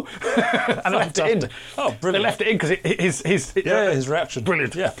 Woo! And they left it in. Oh, brilliant! They left it in because his reaction.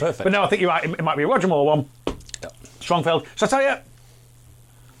 Brilliant. Yeah, perfect. But no, I think you're right. It might be a Roger Moore one. Yep. Strongfeld. Shall I tell you?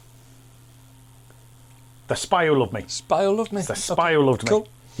 The Spy Who Loved Me. Spy Who Loved Me. The Spy Who Loved Me. Cool.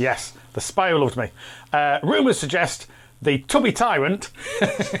 Yes, The Spy Who Loved Me. Rumours suggest the Tubby Tyrant.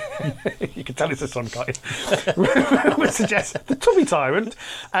 You can tell it's a son, can't you? Rumours suggest the Tubby Tyrant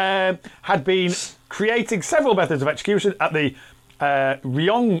had been creating several methods of execution at the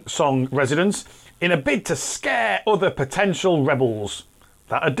Ryeong-song residence in a bid to scare other potential rebels.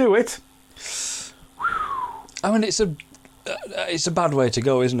 That'd do it. I mean, it's a bad way to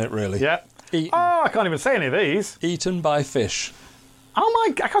go, isn't it? Really? Yeah. I can't even say any of these. Eaten by fish. Oh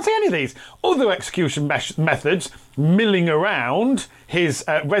my! I can't see any of these. Other execution methods milling around his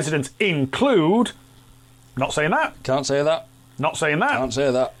residence include. Not saying that. Can't say that. Not saying that. Can't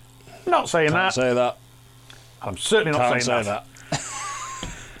say that. Not saying Can't that. say that. I'm certainly not Can't saying say that.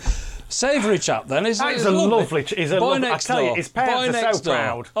 Savoury chap, then, isn't it? He's a lovely. He's a Boy lovely. I next tell you, door. his Boy parents are next so door.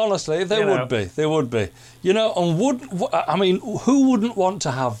 proud. Honestly, they You would know. be. They would be. You know, and I mean, who wouldn't want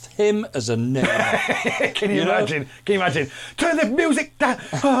to have him as a neighbour? Can you know? imagine? Can you imagine? Turn the music down.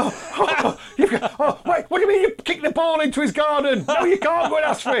 Wait, what do you mean you kicked the ball into his garden? No, you can't go and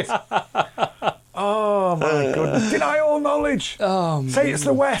ask for it. Oh my goodness! Deny all knowledge. Oh, Say it's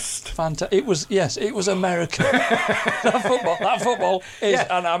the West. Fantastic. It was American. that football is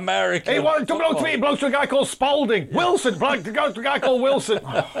an American. It doesn't belong to me. It belongs to a guy called Spalding. Wilson belongs to a guy called Wilson.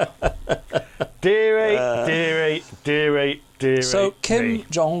 Dearie. So Kim me.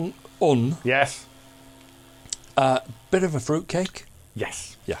 Jong-un, Yes. bit of a fruitcake.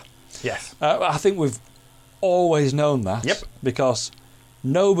 Yes. Yeah. Yes. I think we've always known that. Yep. Because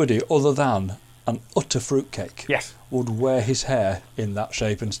nobody other than an utter fruitcake Yes. would wear his hair in that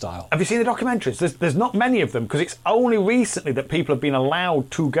shape and style. Have you seen the documentaries? There's not many of them because it's only recently that people have been allowed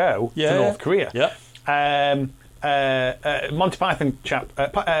to go to North Korea. Yeah. Monty Python chap,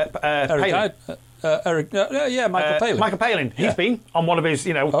 Palin. Michael Palin. Michael Palin. He's Yeah. been on one of his,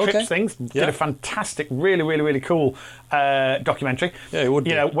 Okay. trips things. Did Yeah. a fantastic, really, really, really cool documentary. Yeah, it would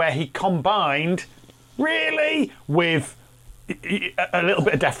be. Where he combined really with a little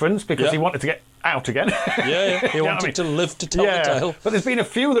bit of deference because Yeah. he wanted to get out again. Yeah. He You know what wanted I mean? to live to tell the tale. But there's been a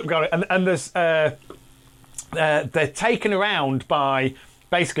few that got it, and there's they're taken around by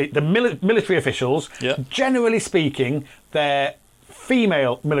basically the military officials. Yeah. Generally speaking, they're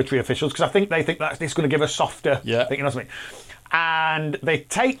female military officials because I think they think that it's going to give a softer Yeah. thing, you know what I mean? And they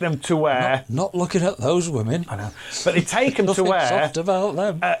take them to where Not looking at those women. I know, but they take them to Nothing where soft about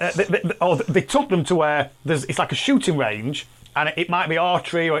them. they took them to where it's like a shooting range, and it might be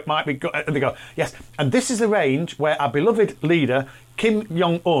archery or it might be. And they go, yes, and this is the range where our beloved leader Kim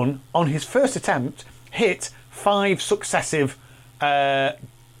Jong-un, on his first attempt, hit 5 successive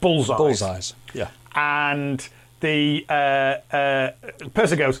bullseyes. Bullseyes. Yeah. And the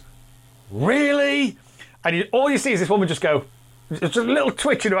person goes, really? And all you see is this woman just go. Just a little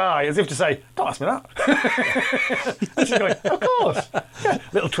twitch in her eye, as if to say, "Don't ask me that." And she's going, "Of course." Yeah,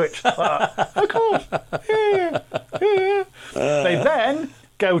 little twitch. Like that. Of course. Yeah. They then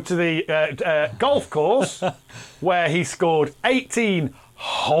go to the golf course where he scored 18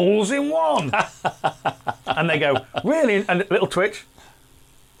 holes in one, and they go, "Really?" And a little twitch.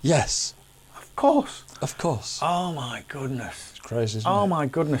 Yes. Of course. Of course. Oh my goodness. It's crazy, isn't Oh it? my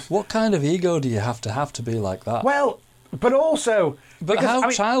goodness. What kind of ego do you have to be like that? Well, but also, but because, how I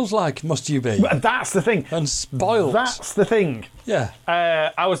mean, childlike must you be? that's the thing. And spoiled. That's the thing. Yeah.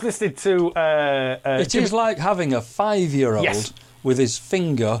 I was listening to. It is like having a 5-year-old Yes. with his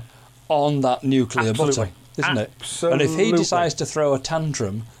finger on that nuclear Absolutely. button, isn't it? Absolutely. And if he decides to throw a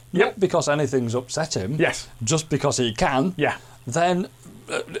tantrum, Yep. not because anything's upset him, Yes. just because he can, Yeah. then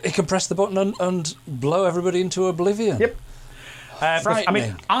he can press the button and blow everybody into oblivion. Yep. 'Cause, I mean,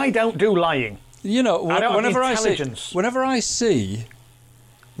 Frightening. I don't do lying. You know, I don't have whenever intelligence. whenever I see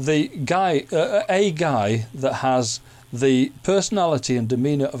the guy, a guy that has the personality and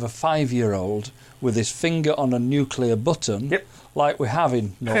demeanour of a 5-year-old with his finger on a nuclear button, Yep. like we have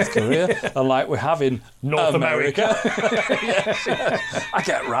in North Korea and like we have in North America. yes. I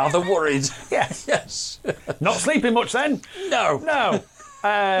get rather worried. Yes. Yes. Not sleeping much then? No. No.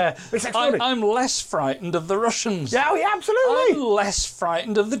 It's extraordinary. I'm less frightened of the Russians. Yeah, absolutely. I'm less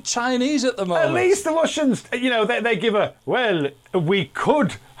frightened of the Chinese at the moment. At least the Russians, they give we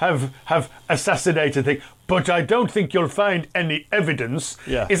could have assassinated things, but I don't think you'll find any evidence.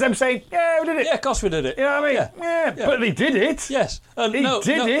 Yeah. Is them saying, yeah, we did it. Yeah, of course we did it. You know what I mean? Yeah. Yeah. But they did it. Yes. He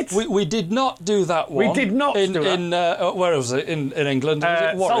did it. We did not do that one. We did not in, do that. in where was it? In England?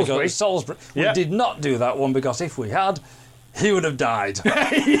 Was it Warwick? Salisbury. We Yeah. did not do that one because if we had, he would have died.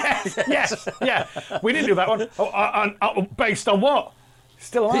 yes. Yeah. We didn't do that one. Based on what?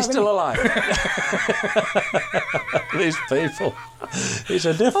 Still alive. He's still alive. These people. It's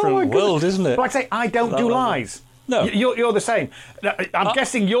a different world, isn't it? But I'd say I don't do lies. No. You're the same. I'm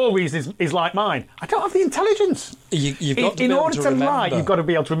guessing your reason is like mine. I don't have the intelligence. You've got to be In able order to to remember. lie, you've got to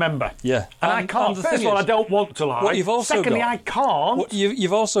be able to remember. Yeah. And I can't. the First thing of all, I is, don't want to lie. what you've also Secondly, got- I can't. What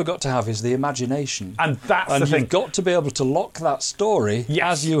you've also got to have is the imagination. And that's and the thing. you've got to be able to lock that story Yes.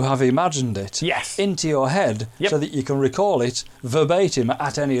 as you have imagined it Yes. into your head Yep. so that you can recall it verbatim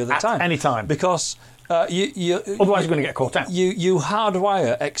at any other time. any time. Because you Otherwise, you're going to get caught out. You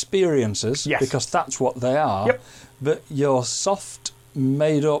hardwire experiences Yes. because that's what they are. Yep. But your soft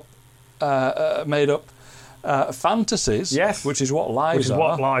made up fantasies, Yes. which is what lies Which is are.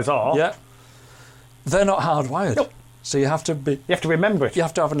 what lies are. Yeah, they're not hardwired. Nope. So you have to be. You have to remember it. You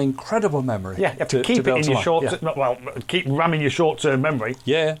have to have an incredible memory. Yeah, you have to keep be it able in to your lie. short. Yeah. Keep ramming your short-term memory.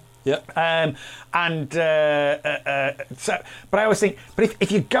 Yeah, yeah. But I always think, but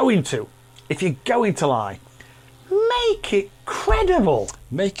if you're going to lie, make it credible.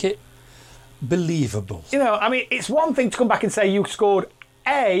 Make it believable. You know, I mean, it's one thing to come back and say you scored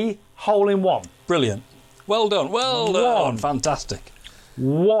a hole in one. Brilliant. Well done. Well done. One. Fantastic.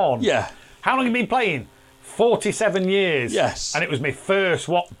 One. Yeah. How long have you been playing? 47 years. Yes. And it was my first,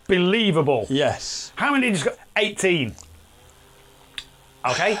 believable. Yes. How many did you score? 18.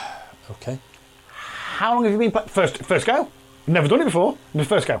 Okay. Okay. How long have you been playing? First go. Never done it before. The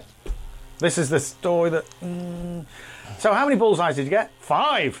first go. This is the story that. So how many bullseyes did you get?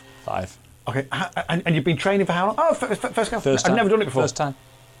 5. 5. Okay. And you've been training for how long? Oh, first go. First time. I've never done it before. First time.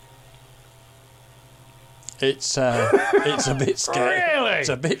 It's a bit scary. Really? It's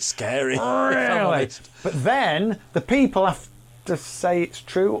a bit scary. if I'm Really? honest. But then the people have to say it's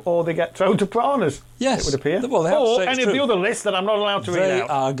true, or they get thrown to piranhas. Yes. It would appear. Well, they have to or say it's any of the true. other lists that I'm not allowed to read They out.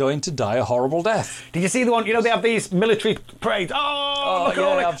 are going to die a horrible death. Did you see the one? You know, they have these military parades. Oh, look at yeah,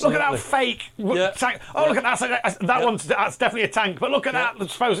 all it. Look absolutely. at that fake Yeah. tank. Oh, look at that. That one's that's definitely a tank. But look at that. I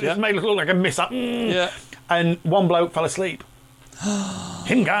suppose it's made it look like a missile. Yeah. And one bloke fell asleep.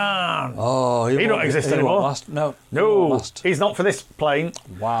 Him gone. Oh, He don't won't- exist he won't anymore. last. No. he No, won't last. he's not for this plane.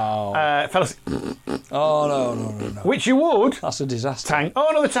 Wow. Fell asleep. Oh no. Which you would. That's a disaster. Tank. Oh,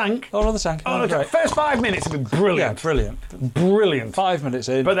 another tank. Oh, another tank. Oh, another tank. First 5 minutes have been Yeah, brilliant. brilliant. Brilliant. 5 minutes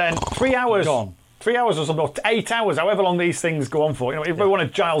in. But then 3 hours. Gone. 3 hours or something, or 8 hours, however long these things go on for. You know, if we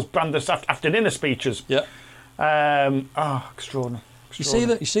wanted Giles Brandis after dinner speeches. yeah. Extraordinary.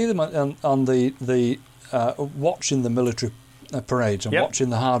 You see them on the watching the military parades and Yep. watching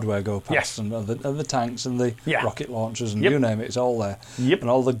the hardware go past Yes. and the tanks and the Yeah. rocket launchers and Yep. you name it, it's all there. Yep. And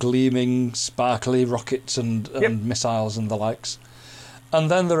all the gleaming, sparkly rockets and missiles and the likes. And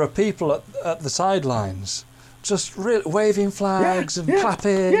then there are people at the sidelines just waving flags and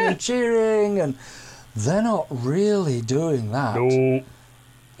clapping and cheering, and they're not really doing that. No.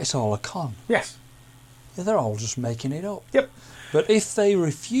 It's all a con. Yes. They're all just making it up. Yep. But if they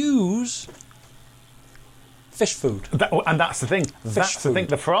refuse, fish food. And that's the thing. That's the food. thing.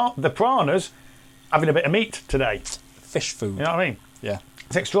 The piranhas having a bit of meat today. Fish food. You know what I mean? Yeah.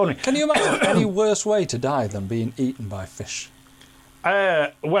 It's extraordinary. Can you imagine any worse way to die than being eaten by fish?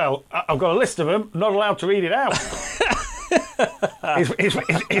 Well, I've got a list of them. Not allowed to read it out.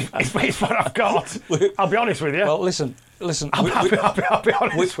 It's what I've got. I'll be honest with you. Well, listen. I'll be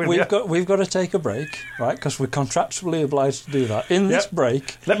honest with you. We've got to take a break, right? Because we're contractually obliged to do that. In this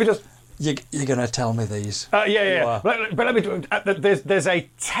break, Let me just. you're going to tell me these. Yeah. You are. But let me. There's a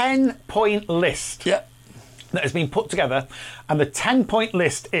 10-point list Yeah. that has been put together, and the 10-point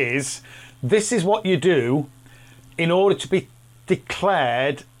list is: this is what you do in order to be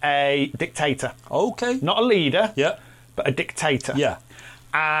declared a dictator, Okay. not a leader, Yeah. but a dictator. Yeah.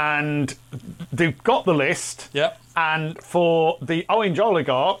 And they've got the list. Yeah. And for the orange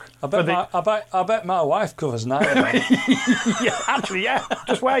oligarch, I bet my wife covers 9 of them. yeah,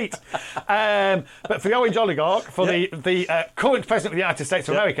 just wait. But for the orange oligarch, for the current president of the United States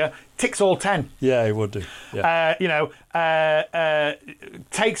of America, ticks all 10. Yeah, he would do. Yeah.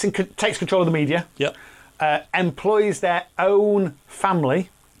 Takes control of the media. Yep. Employs their own family.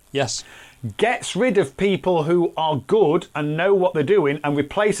 Yes. Gets rid of people who are good and know what they're doing, and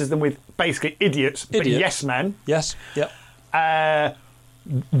replaces them with basically idiots. But yes men. Yes. Yep.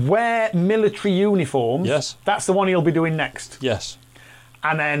 Wear military uniforms. Yes. That's the one he'll be doing next. Yes.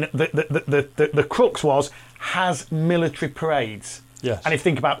 And then the crux has military parades. Yes. And if you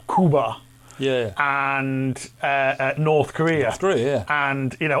think about Cuba Yeah. and North Korea. North Korea, yeah.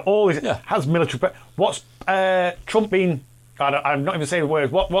 And, all these, Yeah. has military parades. What's Trump been, I'm not even saying the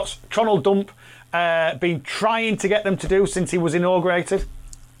words, what's Donald Trump been trying to get them to do since he was inaugurated?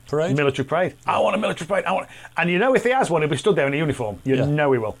 Parade. Military parade. I want a military parade. And if he has one, he'll be stood there in a uniform. You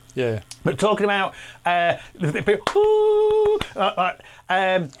know he will. Yeah. But talking about,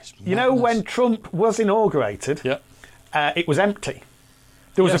 when Trump was inaugurated, Yeah. it was empty.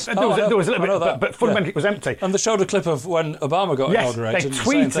 There was, Yes. there was a little I know bit, that. but fundamentally Yeah. it was empty. And they showed a clip of when Obama got Yes, inaugurated. they the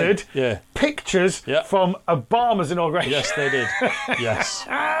same thing. tweeted Yeah. pictures Yeah. from Obama's inauguration. Yes, they did. Yes.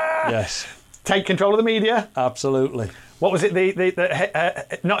 Yes. Take control of the media. Absolutely. What was it?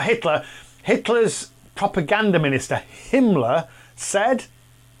 Not Hitler. Hitler's propaganda minister, Himmler, said,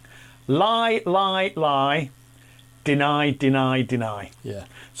 lie, lie, lie, deny, deny, deny. Yeah.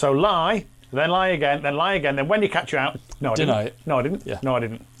 So lie, then lie again, then when you catch you out, no, I Deny didn't. it. No, I didn't. Yeah. No, I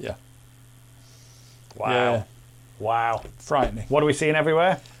didn't. Yeah. Wow. Yeah. Wow. Frightening. What are we seeing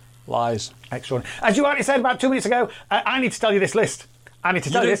everywhere? Lies. Excellent. As you already said about 2 minutes ago, I need to tell you this list. I need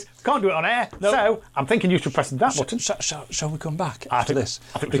to tell you do? this. Can't do it on air. No. So I'm thinking you should press that button. Shall we come back I after think- this?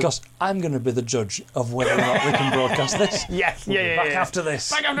 I think we Because I'm going to be the judge of whether or not we can broadcast this. Yes. We'll be Yeah. back after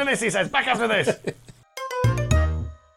this. Back after this, he says. Back after this.